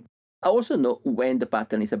 16, I also know when the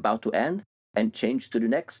pattern is about to end and change to the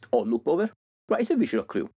next or loop over. Right, it's a visual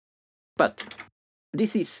clue. But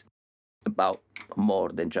this is about more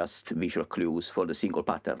than just visual clues for the single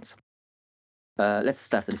patterns. Let's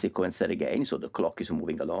start the sequencer again, so the clock is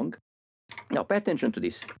moving along. Now pay attention to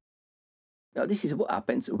this. Now this is what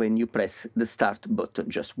happens when you press the start button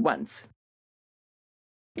just once.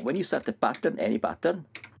 When you start a pattern, any pattern,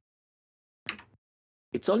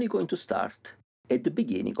 it's only going to start at the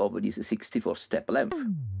beginning of this 64-step length.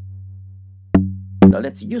 Now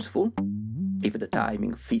that's useful if the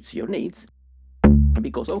timing fits your needs,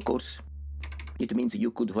 because of course it means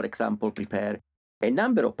you could, for example, prepare a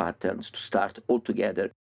number of patterns to start all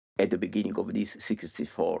together at the beginning of this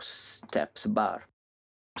 64 steps bar.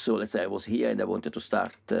 So let's say I was here and I wanted to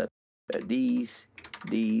start these,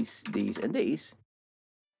 and these.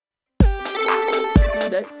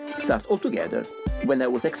 They start all together when I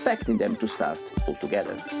was expecting them to start all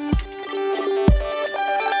together.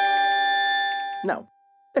 Now,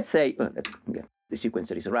 let's say the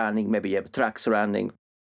sequencer is running, maybe you have tracks running.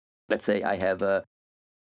 Let's say I have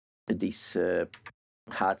this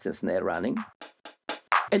hats and snare running,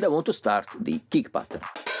 and I want to start the kick pattern.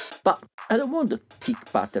 But I don't want the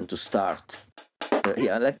kick pattern to start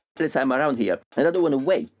here. Let's say I'm around here, and I don't want to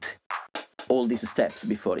wait all these steps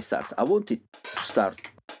before it starts. I want it to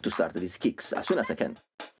start these kicks as soon as I can.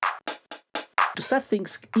 To start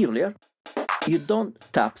things earlier, you don't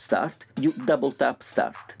tap start, you double tap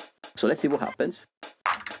start. So let's see what happens.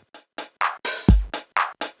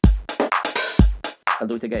 I'll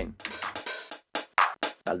do it again.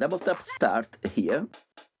 I'll double tap start here.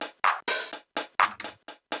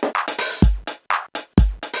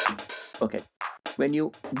 Okay, when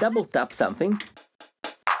you double tap something,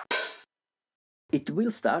 it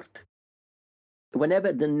will start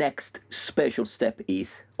whenever the next special step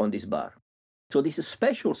is on this bar. So these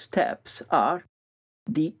special steps are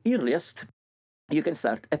the earliest you can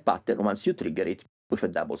start a pattern once you trigger it with a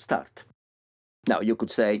double start. Now you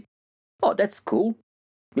could say, oh, that's cool,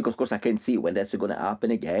 because of course I can see when that's going to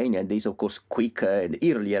happen again, and this of course quicker and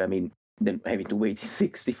earlier, than having to wait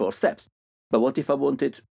 64 steps. But what if I want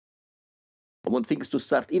things to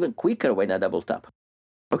start even quicker when I double tap?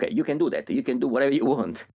 Okay, you can do that. You can do whatever you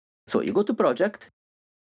want. So you go to project,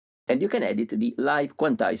 and you can edit the live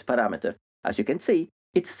quantize parameter. As you can see,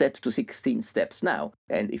 it's set to 16 steps now.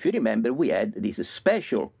 And if you remember, we had this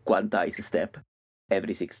special quantize step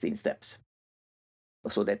every 16 steps.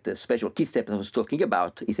 So that the special key step I was talking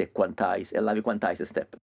about is a live quantize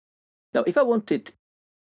step. Now, if I wanted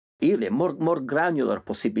earlier, more granular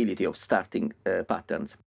possibility of starting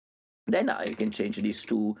patterns, then I can change this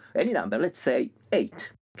to any number, let's say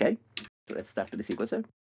 8, okay? So let's start the sequencer.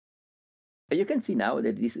 And you can see now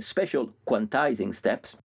that these special quantizing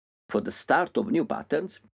steps for the start of new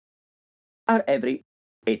patterns are every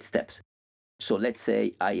 8 steps. So let's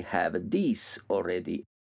say I have these already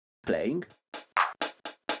playing,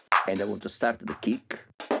 and I want to start the kick.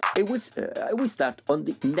 I will start on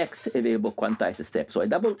the next available quantize step. So I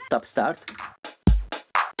double tap start,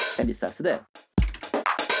 and it starts there.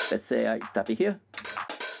 Let's say I tap it here.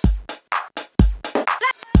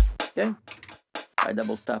 Okay. I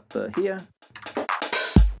double tap here,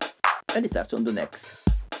 and it starts on the next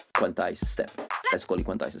quantize step. Let's call it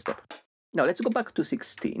quantize step. Now let's go back to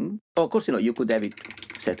 16. Oh, of course, you could have it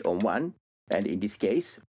set on 1, and in this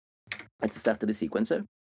case, let's start the sequencer,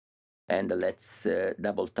 and let's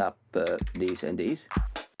double tap this and this.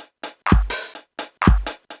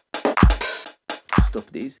 Stop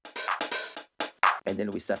this, and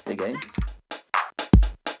then we start again.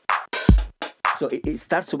 So it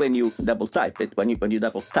starts when you double type it, when you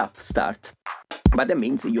double tap start, but that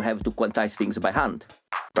means you have to quantize things by hand,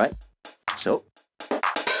 right? So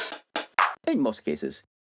in most cases,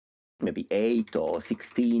 maybe 8 or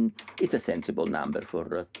 16, it's a sensible number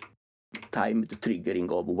for timed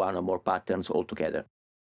triggering of one or more patterns altogether.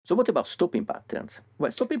 So what about stopping patterns?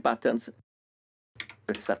 Well, stopping patterns,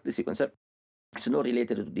 let's start the sequencer. It's not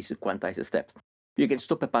related to this quantize step. You can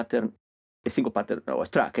stop a pattern, a single pattern, or a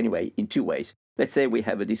track anyway, in 2 ways. Let's say we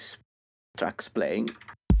have these tracks playing,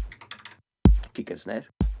 kick and snare,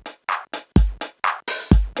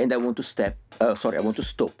 and I want to stop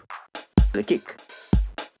the kick.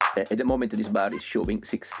 At the moment, this bar is showing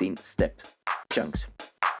 16 step chunks.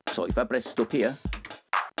 So if I press stop here,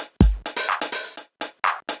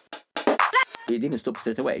 it didn't stop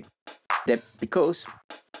straight away. That's because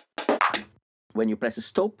when you press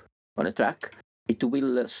stop on a track, it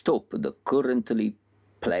will stop the currently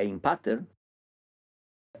playing pattern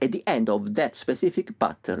at the end of that specific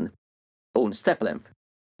pattern on step length.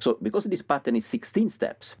 So because this pattern is 16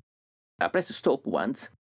 steps, I press stop once,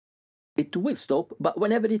 it will stop, but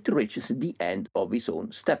whenever it reaches the end of its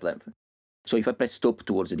own step length. So if I press stop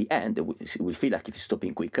towards the end, it will feel like it's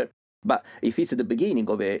stopping quicker. But if it's at the beginning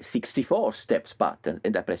of a 64 steps pattern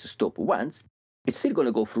and I press stop once, it's still going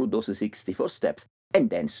to go through those 64 steps and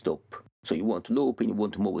then stop. So you want to loop and you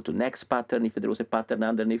want to move to the next pattern if there was a pattern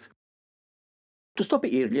underneath. To stop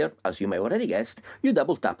it earlier, as you may already guessed, you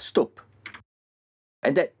double tap stop.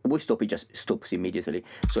 And then with stop, it just stops immediately.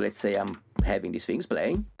 So let's say I'm having these things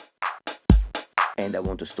playing and I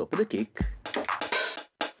want to stop the kick.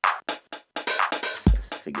 Let's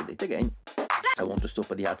figure it again. I want to stop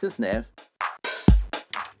the hats and snare.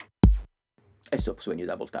 It stops when you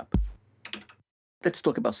double tap. Let's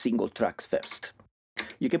talk about single tracks first.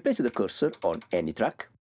 You can place the cursor on any track,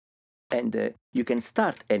 and you can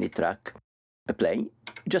start any track playing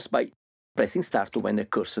just by pressing start when the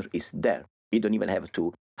cursor is there. You don't even have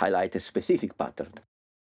to highlight a specific pattern.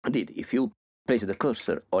 Indeed, if you place the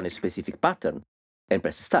cursor on a specific pattern and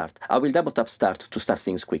press start, I will double tap start to start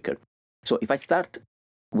things quicker. So if I start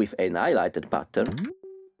with an highlighted pattern,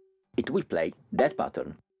 it will play that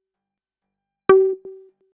pattern.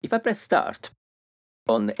 If I press start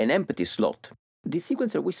on an empty slot, the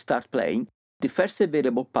sequencer will start playing the first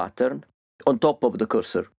available pattern on top of the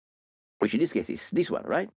cursor, which in this case is this one,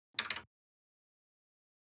 right?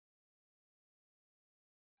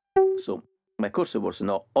 So my cursor was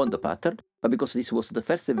not on the pattern, but because this was the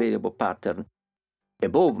first available pattern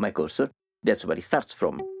above my cursor, that's where it starts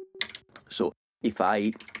from. So if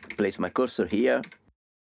I place my cursor here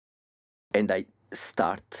and I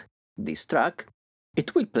start this track,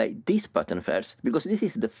 it will play this pattern first because this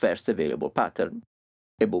is the first available pattern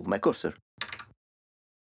above my cursor.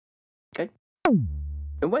 Okay?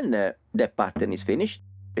 And when that pattern is finished,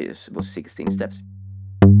 it was 16 steps,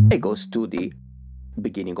 it goes to the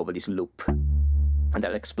beginning of this loop. And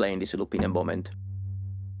I'll explain this loop in a moment.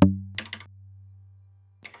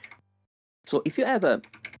 So if you have a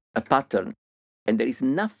pattern and there is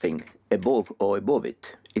nothing above or above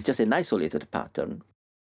it, it's just an isolated pattern,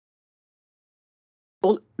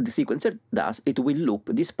 all the sequencer does, it will loop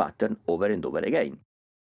this pattern over and over again.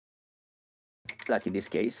 Like in this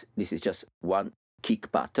case, this is just one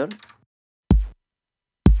kick pattern,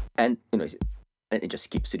 and it just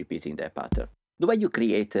keeps repeating that pattern. The way you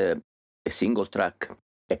create a single track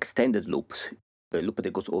extended loops, a loop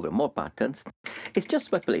that goes over more patterns, it's just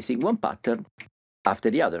by placing one pattern after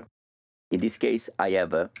the other. In this case, I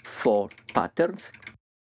have 4 patterns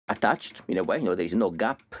attached in a way, there is no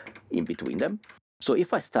gap in between them. So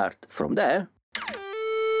if I start from there,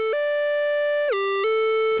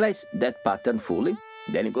 place that pattern fully,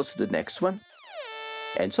 then it goes to the next one,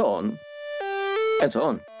 and so on, and so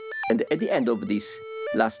on. And at the end of this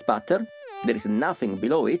last pattern, there is nothing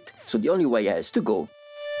below it, so the only way it has to go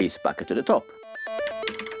is back to the top.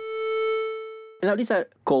 Now these are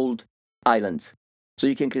called islands. So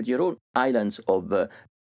you can create your own islands of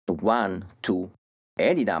 1 to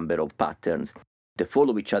any number of patterns that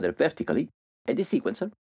follow each other vertically, and the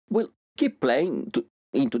sequencer will keep playing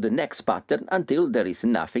into the next pattern until there is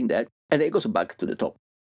nothing there, and then it goes back to the top.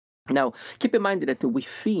 Now, keep in mind that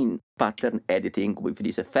within pattern editing, with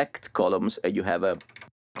these effect columns, you have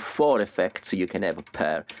 4 effects you can have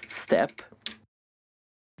per step.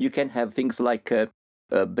 You can have things like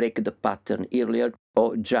break the pattern earlier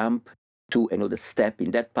or jump to another step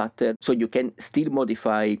in that pattern. So you can still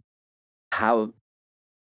modify how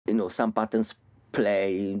some patterns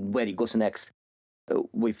play, where it goes next,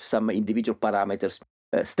 with some individual parameters,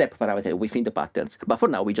 step parameter within the patterns. But for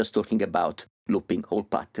now, we're just talking about looping all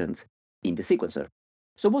patterns in the sequencer.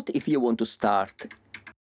 So what if you want to start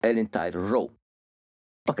an entire row?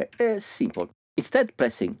 Okay, simple. Instead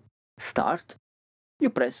pressing start, you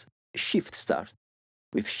press shift start.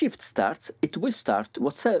 With shift starts, it will start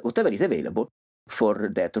whatever is available for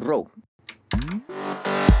that row.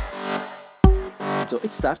 So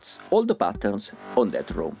it starts all the patterns on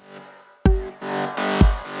that row.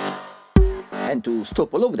 And to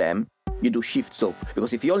stop all of them, you do shift stop,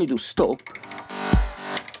 because if you only do stop,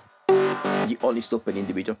 you only stop an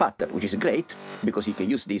individual pattern, which is great, because you can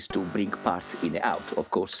use this to bring parts in and out, of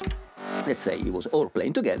course. Let's say it was all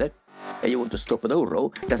playing together, and you want to stop the whole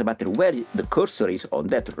row. It doesn't matter where the cursor is on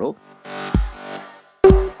that row.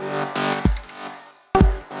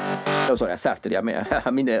 Oh, sorry, I started. I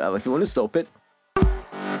mean, if you want to stop it,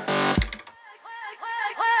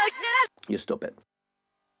 you stop it.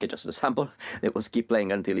 Okay, just a sample. It was keep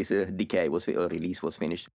playing until its decay was or release was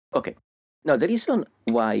finished. Okay. Now the reason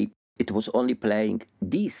why it was only playing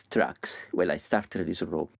these tracks when I started this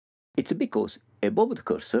row? It's because above the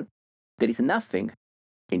cursor, there is nothing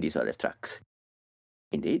in these other tracks.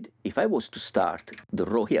 Indeed, if I was to start the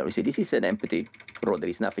row here, you see this is an empty row, there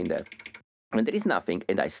is nothing there. When there is nothing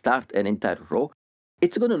and I start an entire row,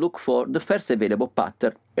 it's going to look for the first available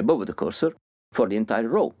pattern above the cursor for the entire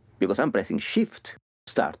row, because I'm pressing Shift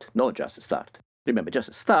Start, not just Start. Remember,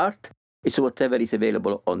 just Start is whatever is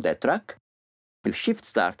available on that track. If Shift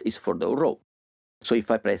Start is for the row. So if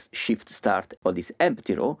I press Shift Start on this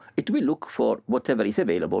empty row, it will look for whatever is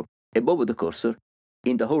available above the cursor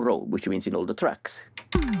in the whole row, which means in all the tracks.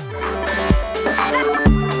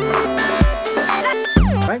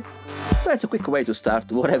 Right? That's a quick way to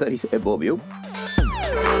start whatever is above you.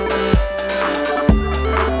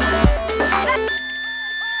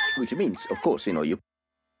 Which means, of course, you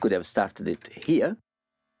could have started it here,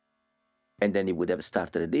 and then you would have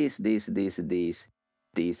started this, and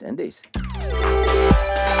this.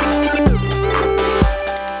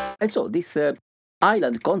 And so this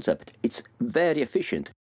island concept, it's very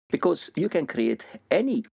efficient, because you can create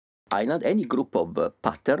any island, any group of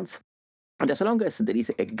patterns, and as long as there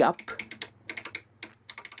is a gap,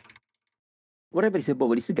 whatever is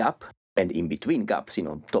above this gap, and in between gaps,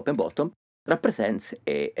 top and bottom, represents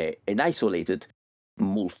an isolated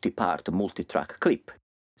multi-part, multi-track clip.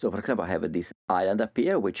 So for example, I have this island up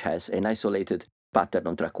here, which has an isolated pattern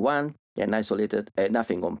on track 1, and isolated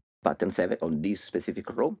nothing on pattern 7 on this specific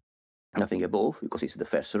row, nothing above because it's the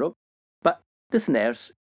first row, but the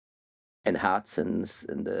snares and hats and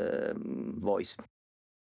voice.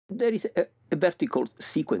 There is a vertical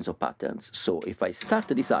sequence of patterns. So if I start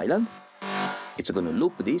this island, it's going to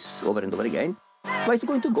loop this over and over again, but it's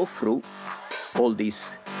going to go through all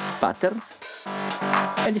these patterns,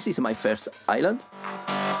 and this is my first island,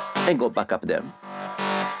 and go back up there.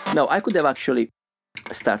 Now I could have actually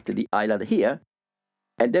started the island here,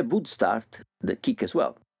 and that would start the kick as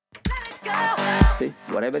well. Okay?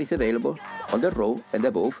 Whatever is available on the row and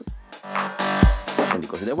above, and it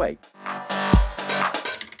goes that way.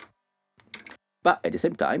 But at the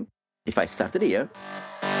same time, if I started here,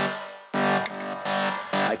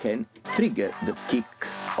 I can trigger the kick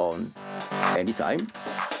on any time.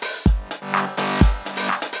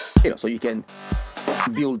 So you can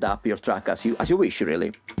build up your track as you wish,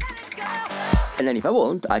 really. And then if I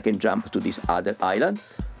want, I can jump to this other island.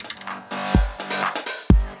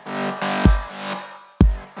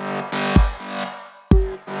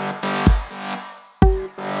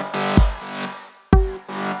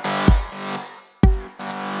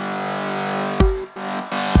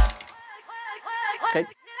 Okay.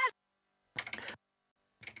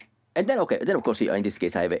 And then, of course, in this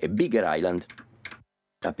case, I have a bigger island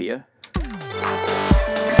up here.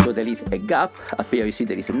 So there is a gap up here. You see,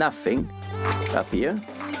 there is nothing up here.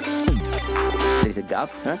 There is a gap,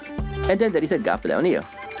 and then there is a gap down here.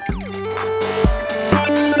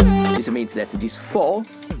 This means that this 4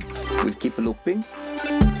 will keep looping.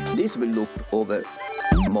 This will loop over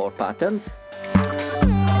more patterns,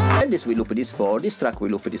 and this will loop this 4. This track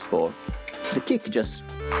will loop this 4. The kick just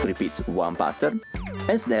repeats one pattern,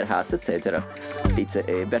 and snare hats, etc. It's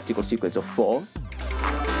a vertical sequence of 4.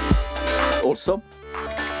 Also,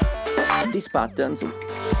 these patterns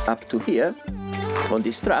up to here on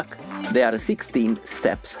this track, they are 16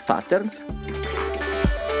 steps patterns.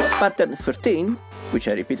 Pattern 13, which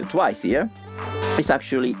I repeated twice here, is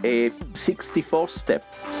actually a 64 steps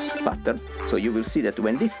pattern. So you will see that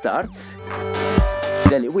when this starts,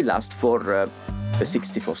 then it will last for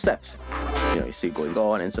 64 steps. You see going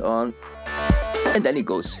on and so on, and then it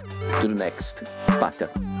goes to the next pattern.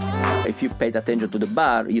 If you paid attention to the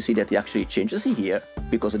bar, you see that it actually changes here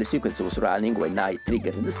because the sequence was running when I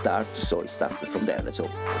triggered the start, so it starts from there, that's all.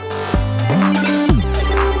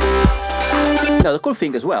 Now the cool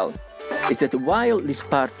thing as well is that while these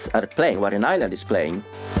parts are playing, while an island is playing,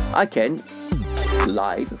 I can,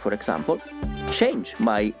 live for example, change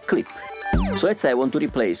my clip. So let's say I want to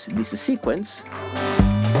replace this sequence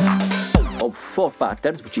of 4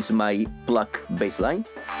 patterns, which is my pluck baseline.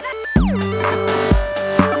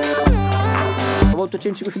 I want to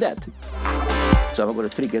change it with that. So I'm going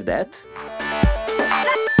to trigger that.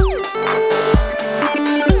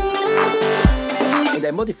 And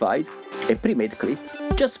I modified a pre-made clip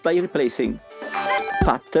just by replacing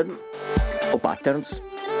pattern or patterns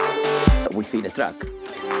within a track.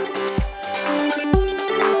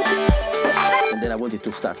 And then I want it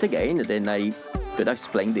to start again, and then I could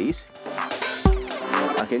explain this.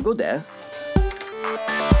 I can go there,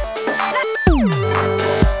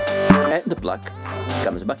 and the plug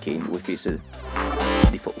comes back in with this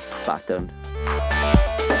default pattern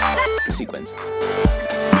sequence.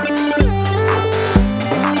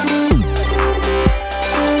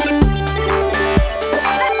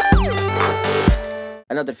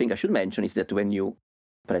 Another thing I should mention is that when you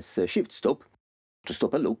press Shift Stop to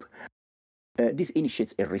stop a loop, this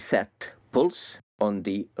initiates a reset pulse on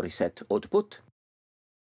the reset output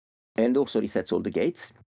and also resets all the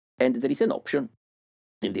gates. And there is an option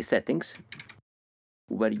in the settings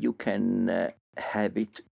where you can have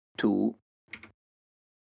it to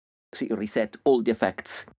reset all the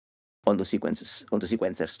effects on the sequences, on the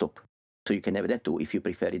sequencer stop. So you can have that too if you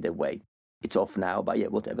prefer it that way. It's off now, but yeah,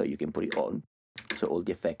 whatever, you can put it on. So all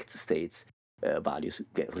the effects, states, values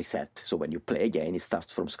get reset. So when you play again, it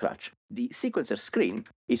starts from scratch. The sequencer screen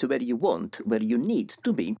is where you need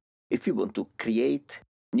to be if you want to create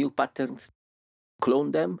new patterns,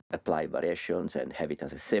 clone them, apply variations, and have it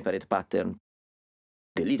as a separate pattern,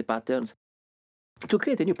 delete patterns. To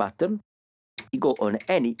create a new pattern, you go on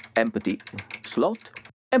any empty slot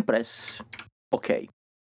and press OK.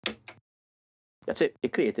 That's it.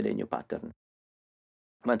 It created a new pattern.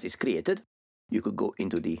 Once it's created, you could go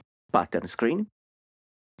into the pattern screen,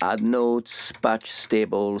 add nodes, patch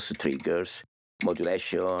stables, triggers,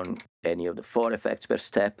 modulation, any of the 4 effects per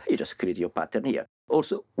step. You just create your pattern here.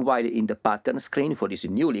 Also, while in the pattern screen for this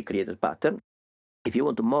newly created pattern, if you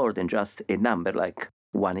want more than just a number like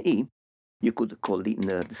 1E, you could call the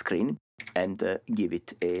nerd screen and give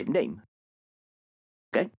it a name.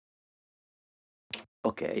 Okay?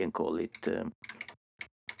 Okay, and call it...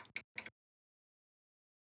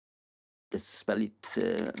 let's spell it,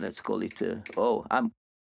 let's call it,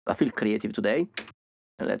 I feel creative today.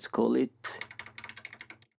 Let's call it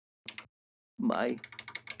my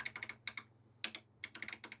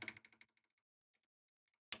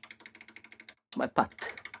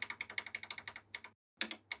path.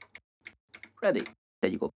 Ready.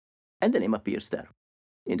 There you go. And the name appears there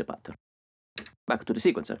in the pattern. Back to the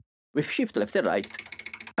sequencer. With Shift left and right,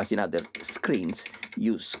 as in other screens,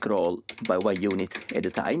 you scroll by 1 unit at a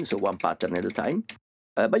time, so 1 pattern at a time.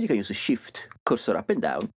 But you can use a Shift cursor up and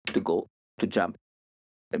down to jump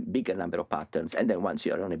a bigger number of patterns. And then once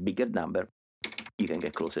you are on a bigger number, you can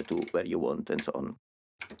get closer to where you want and so on.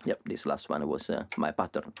 Yep, this last one was my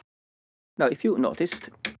pattern. Now, if you noticed,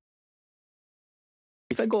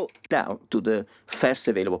 if I go down to the first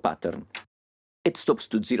available pattern, it stops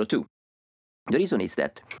to 02. The reason is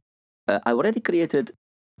that I already created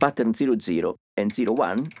pattern 00 and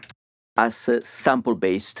 01 as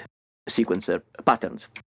sample-based sequencer patterns.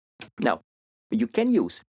 Now, you can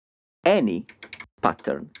use any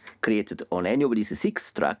pattern created on any of these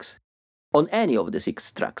 6 tracks on any of the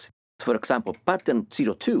 6 tracks. For example, pattern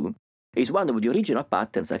 02 is one of the original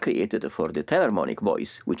patterns I created for the telharmonic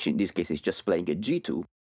voice, which in this case is just playing a G2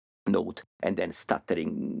 note and then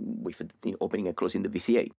stuttering with opening and closing the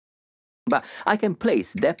VCA. But I can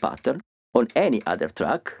place that pattern on any other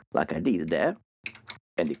track, like I did there,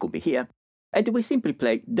 and it could be here, and we simply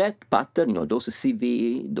play that pattern, those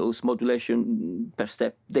CV, those modulation per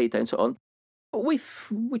step data and so on, with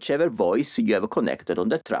whichever voice you have connected on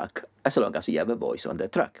the track, as long as you have a voice on the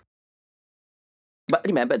track. But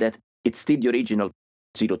remember that it's still the original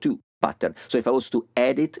 02 pattern. So if I was to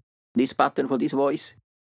edit this pattern for this voice,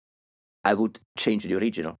 I would change the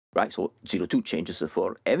original, right? So 02 changes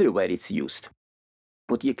for everywhere it's used.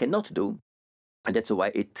 What you cannot do, and that's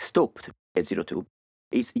why it stopped at 02,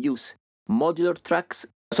 is use modular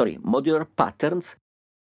patterns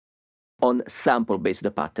on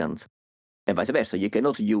sample-based patterns. And vice versa, you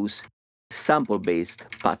cannot use sample-based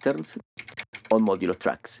patterns on modular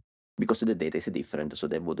tracks, because the data is different, so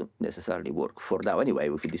that wouldn't necessarily work for now anyway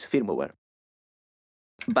with this firmware.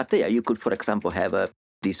 But yeah, you could, for example, have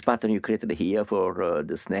this pattern you created here for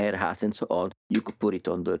the snare, hats, and so on. You could put it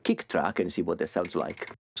on the kick track and see what that sounds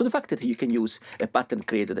like. So the fact that you can use a pattern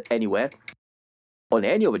created anywhere, on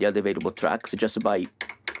any of the other available tracks, just by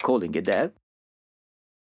calling it there,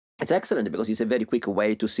 it's excellent because it's a very quick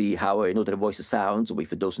way to see how another voice sounds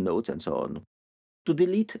with those notes and so on. To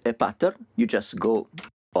delete a pattern, you just go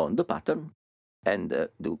on the pattern and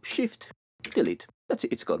do Shift, Delete. That's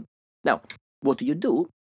it, it's gone. Now, what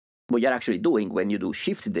you're actually doing when you do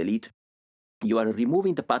Shift Delete, you are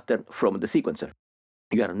removing the pattern from the sequencer.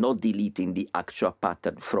 You are not deleting the actual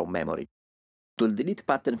pattern from memory. To delete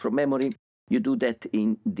pattern from memory, you do that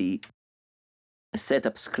in the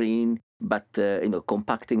setup screen, but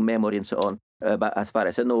compacting memory and so on. But as far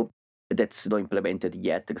as I know, that's not implemented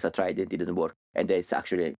yet because I tried it didn't work, and it's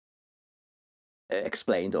actually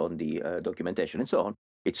explained on the documentation and so on.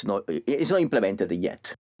 It's not implemented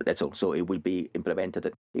yet. That's all. So it will be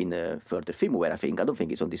implemented in further firmware, I think. I don't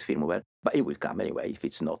think it's on this firmware, but it will come anyway if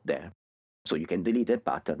it's not there. So you can delete that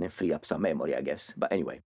pattern and free up some memory, I guess. But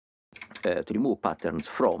anyway, to remove patterns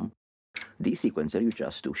from the sequencer, you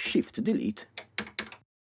just do Shift Delete,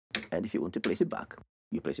 and if you want to place it back,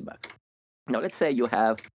 you place it back. Now let's say you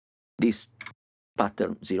have this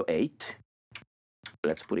pattern 08.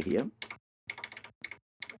 Let's put it here.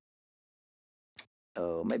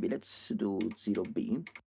 Maybe let's do 0B,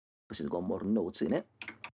 because it's got more notes in it.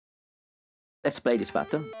 Let's play this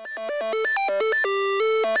pattern.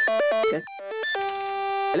 Okay.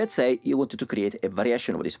 And let's say you wanted to create a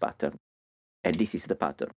variation of this pattern, and this is the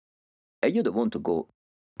pattern. And you don't want to go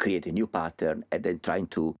create a new pattern and then trying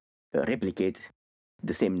to replicate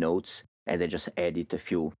the same notes and then just edit a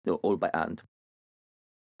few, all by hand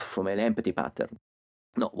from an empty pattern.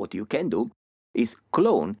 No, what you can do is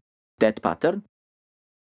clone that pattern,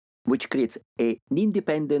 which creates an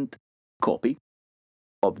independent copy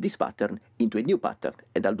of this pattern into a new pattern.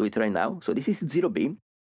 And I'll do it right now. So this is 0B.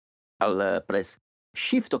 I'll press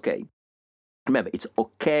Shift OK. Remember, it's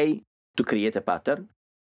OK to create a pattern.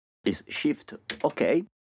 It's Shift OK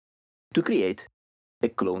to create a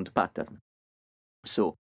cloned pattern.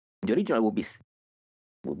 So the original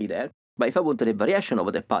will be there. But if I wanted a variation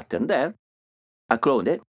of the pattern there, I cloned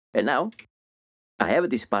it. And now I have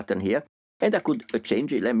this pattern here. And I could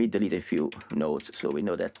change it. Let me delete a few nodes so we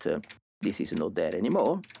know that this is not there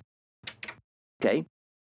anymore. Okay.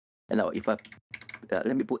 And now if I,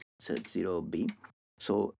 let me put 0B.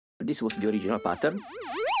 So this was the original pattern,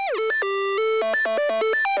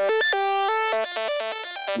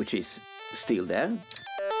 which is still there.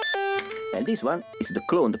 And this one is the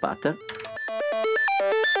cloned pattern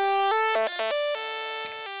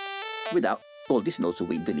without all these nodes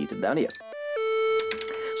we deleted down here.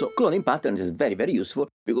 So cloning patterns is very, very useful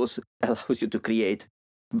because it allows you to create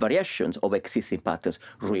variations of existing patterns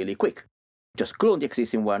really quick. Just clone the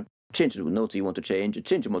existing one, change the nodes you want to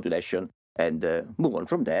change the modulation, and move on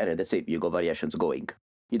from there, and that's it, you got variations going.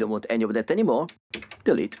 You don't want any of that anymore,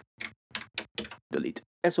 delete, delete.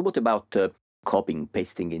 And so what about copying,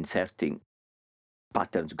 pasting, inserting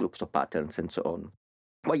patterns, groups of patterns, and so on?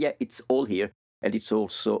 Well, yeah, it's all here, and it's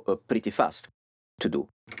also pretty fast to do.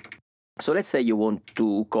 So let's say you want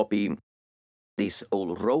to copy this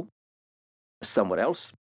whole row somewhere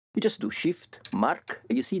else. You just do Shift, Mark,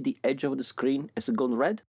 and you see the edge of the screen has gone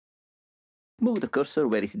red. Move the cursor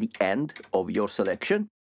where is the end of your selection,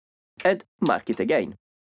 and mark it again.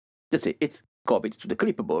 That's it, it's copied to the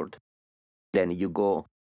clipboard. Then you go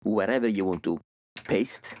wherever you want to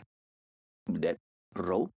paste that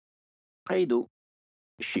row, and you do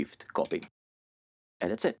Shift, Copy.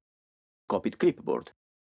 And that's it, copied clipboard.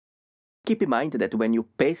 Keep in mind that when you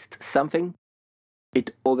paste something,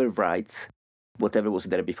 it overwrites whatever was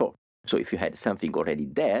there before. So if you had something already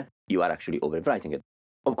there, you are actually overwriting it.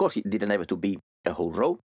 Of course, it didn't have to be a whole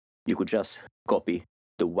row. You could just copy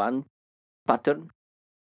the one pattern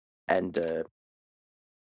and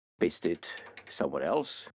paste it somewhere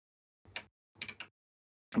else.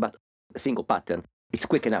 But a single pattern, it's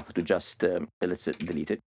quick enough to just, let's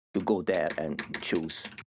delete it, to go there and choose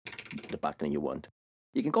the pattern you want.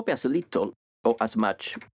 You can copy as little or as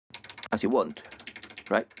much as you want,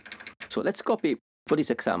 right? So let's copy, for this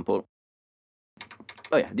example,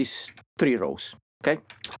 oh yeah, these 3 rows, okay?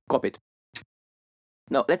 Copy it.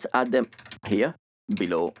 Now let's add them here,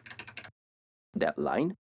 below that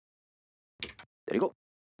line. There you go,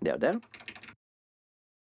 they're there.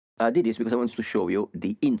 I did this because I wanted to show you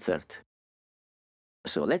the insert.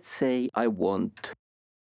 So let's say I want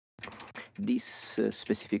this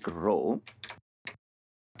specific row,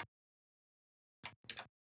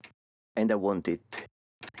 and I want it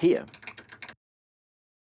here,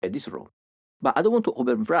 at this row. But I don't want to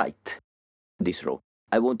overwrite this row.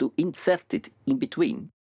 I want to insert it in between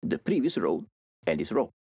the previous row and this row.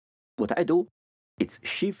 What I do, it's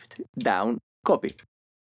Shift, Down, Copy.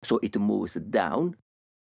 So it moves down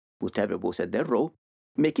whatever was at that row,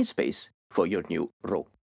 making space for your new row.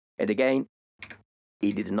 And again,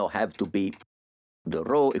 it did not have to be the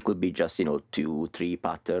row. It could be just, 2, 3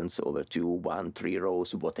 patterns over 2, 1, 3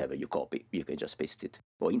 rows, whatever you copy. You can just paste it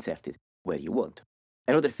or insert it where you want.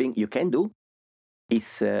 Another thing you can do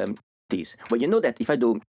is this. Well, you know that if I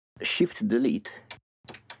do Shift Delete,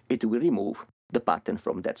 it will remove the pattern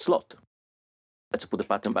from that slot. Let's put the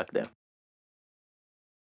pattern back there.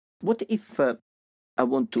 What if I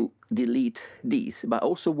want to delete these, but I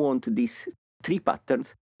also want these 3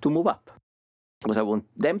 patterns to move up? Because I want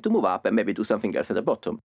them to move up and maybe do something else at the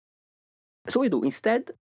bottom. So we do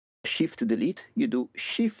instead Shift Delete, you do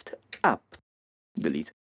Shift Up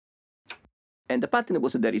Delete. And the pattern that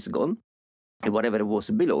was there is gone, and whatever was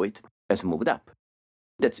below it has moved up.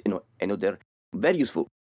 That's another very useful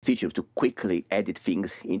feature to quickly edit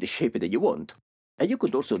things in the shape that you want. And you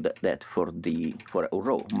could also do that for a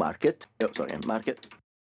row market. Market.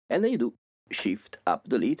 And then you do Shift up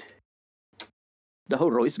delete. The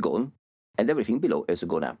whole row is gone, and everything below has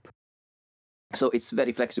gone up. So it's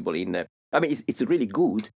very flexible it's really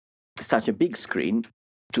good, such a big screen,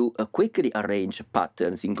 to quickly arrange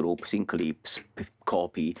patterns in groups, in clips,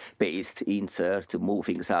 copy, paste, insert, move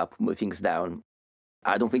things up, move things down.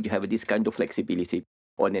 I don't think you have this kind of flexibility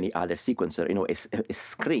on any other sequencer. A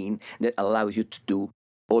screen that allows you to do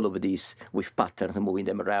all of this with patterns and moving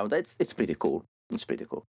them around. It's pretty cool. It's pretty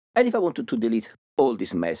cool. And if I wanted to delete all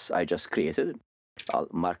this mess I just created, I'll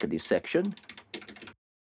mark this section,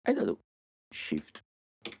 and I'll do Shift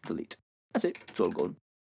delete. That's it. It's all gone.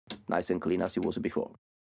 Nice and clean as it was before.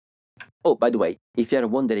 Oh, by the way, if you're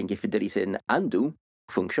wondering if there is an undo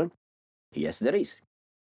function, yes, there is.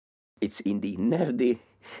 It's in the nerdy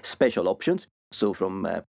special options. So from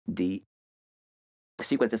the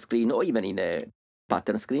sequencer screen, or even in a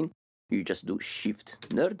pattern screen, you just do Shift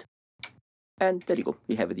nerd, and there you go.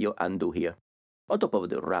 You have your undo here, on top of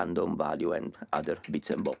the random value and other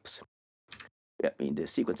bits and bobs. Yeah, in the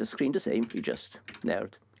sequencer screen, the same. You just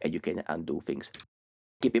nerd, and you can undo things.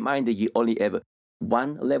 Keep in mind that you only have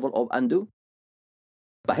one level of undo,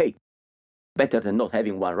 but hey, better than not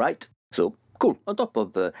having one, right? So cool. On top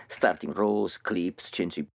of starting rows, clips,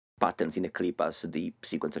 changing patterns in a clip as the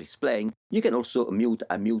sequencer is playing, you can also mute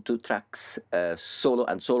and unmute tracks, solo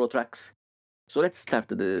and solo tracks. So let's start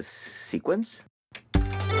the sequence.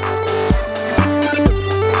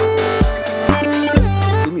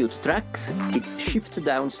 To mute tracks, it's Shift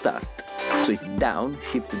down start. So it's down,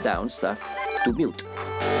 Shift down start to mute.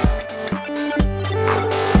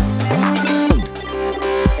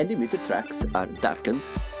 And the muted tracks are darkened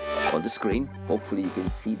on the screen. Hopefully you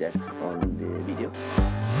can see that on the video.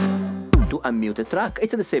 To unmute a track,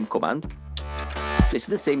 it's the same command. It's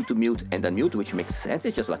the same to mute and unmute, which makes sense.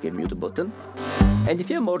 It's just like a mute button. And if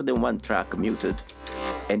you have more than one track muted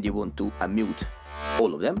and you want to unmute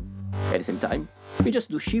all of them at the same time, you just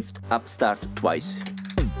do Shift up start twice.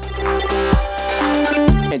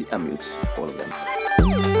 And it unmutes all of them.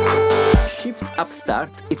 Shift up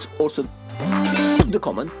start, it's also the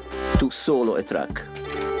command to solo a track.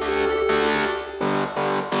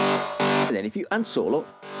 And then if you unsolo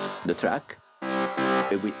the track,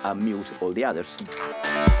 it will unmute all the others.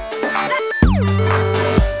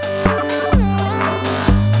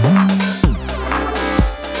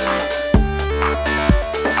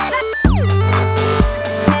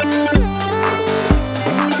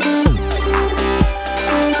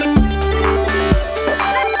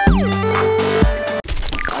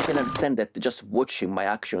 That just watching my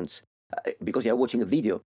actions, because you're watching a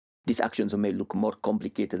video, these actions may look more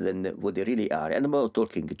complicated than what they really are. And I'm not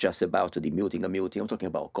talking just about the muting and muting. I'm talking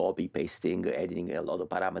about copy, pasting, editing a lot of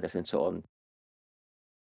parameters and so on.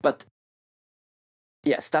 But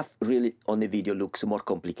yeah, stuff really on the video looks more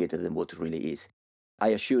complicated than what it really is. I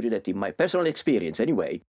assure you that in my personal experience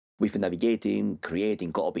anyway, with navigating,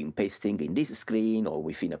 creating, copying, pasting in this screen or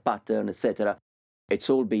within a pattern, etc., it's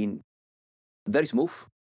all been very smooth.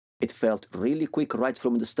 It felt really quick right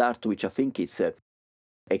from the start, which I think is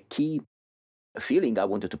a key feeling I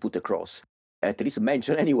wanted to put across, at least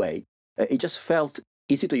mention anyway. It just felt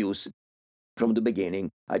easy to use from the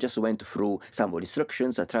beginning. I just went through some of the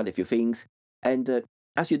instructions, I tried a few things, and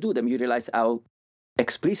as you do them, you realize how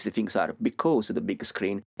explicit things are because of the big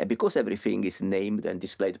screen and because everything is named and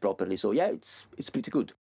displayed properly. So yeah, it's pretty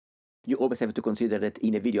good. You always have to consider that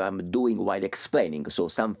in a video I'm doing while explaining, so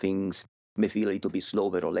some things may feel a little bit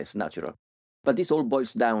slower or less natural. But this all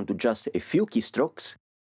boils down to just a few keystrokes,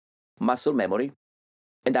 muscle memory,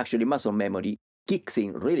 and actually muscle memory kicks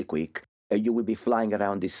in really quick, and you will be flying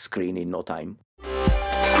around this screen in no time.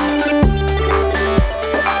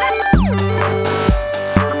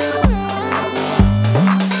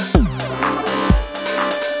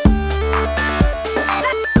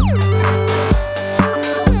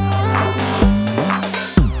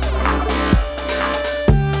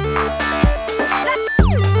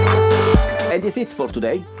 And that's it for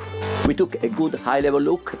today. We took a good high-level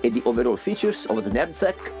look at the overall features of the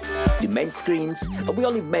NerdSeq, the main screens. We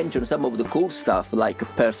only mentioned some of the cool stuff like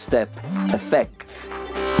per-step effects,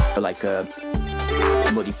 like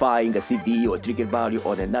modifying a CV or trigger value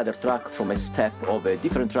on another track from a step of a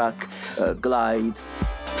different track, glide,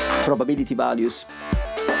 probability values,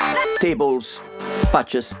 tables,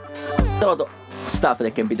 patches, a lot of stuff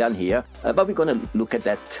that can be done here, but we're gonna look at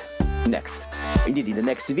that next. Indeed, in the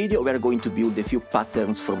next video, we are going to build a few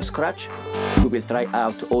patterns from scratch. We will try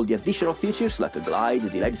out all the additional features like a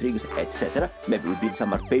glide, delay triggers, etc. Maybe we build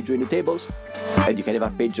some arpeggio in the tables, and you can have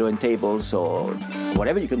arpeggio and tables or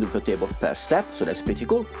whatever you can do for table per step, so that's pretty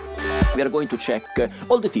cool. We are going to check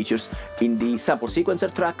all the features in the sample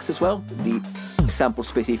sequencer tracks as well, the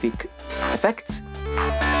sample-specific effects.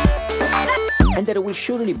 And there will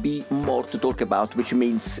surely be more to talk about, which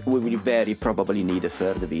means we will very probably need a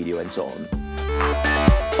further video and so on.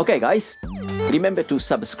 Okay guys, remember to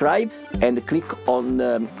subscribe and click on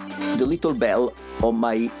the little bell on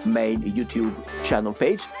my main YouTube channel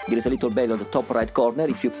page. There is a little bell on the top right corner.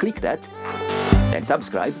 If you click that and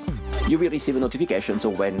subscribe, you will receive notifications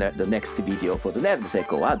of when the next video for the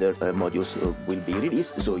NerdSeq or other modules will be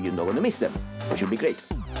released, so you're not going to miss them, which will be great.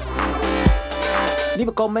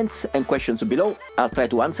 Leave comments and questions below, I'll try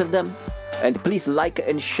to answer them. And please like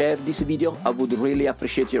and share this video, I would really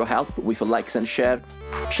appreciate your help with likes and share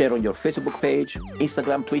on your Facebook page,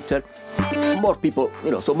 Instagram, Twitter. More people,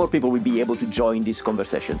 so more people will be able to join these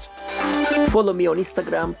conversations. Follow me on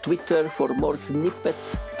Instagram, Twitter for more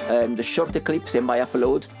snippets and shorter clips in my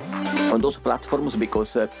upload on those platforms,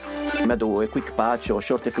 because I might do a quick patch or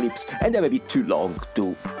shorter clips and they may be too long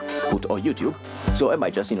to put on YouTube, so I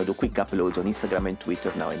might just do quick uploads on Instagram and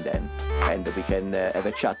Twitter now and then, and we can have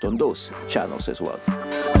a chat on those channels as well.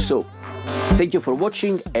 So thank you for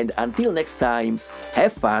watching, and until next time,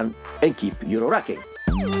 have fun and keep Euroracking.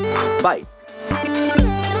 Bye!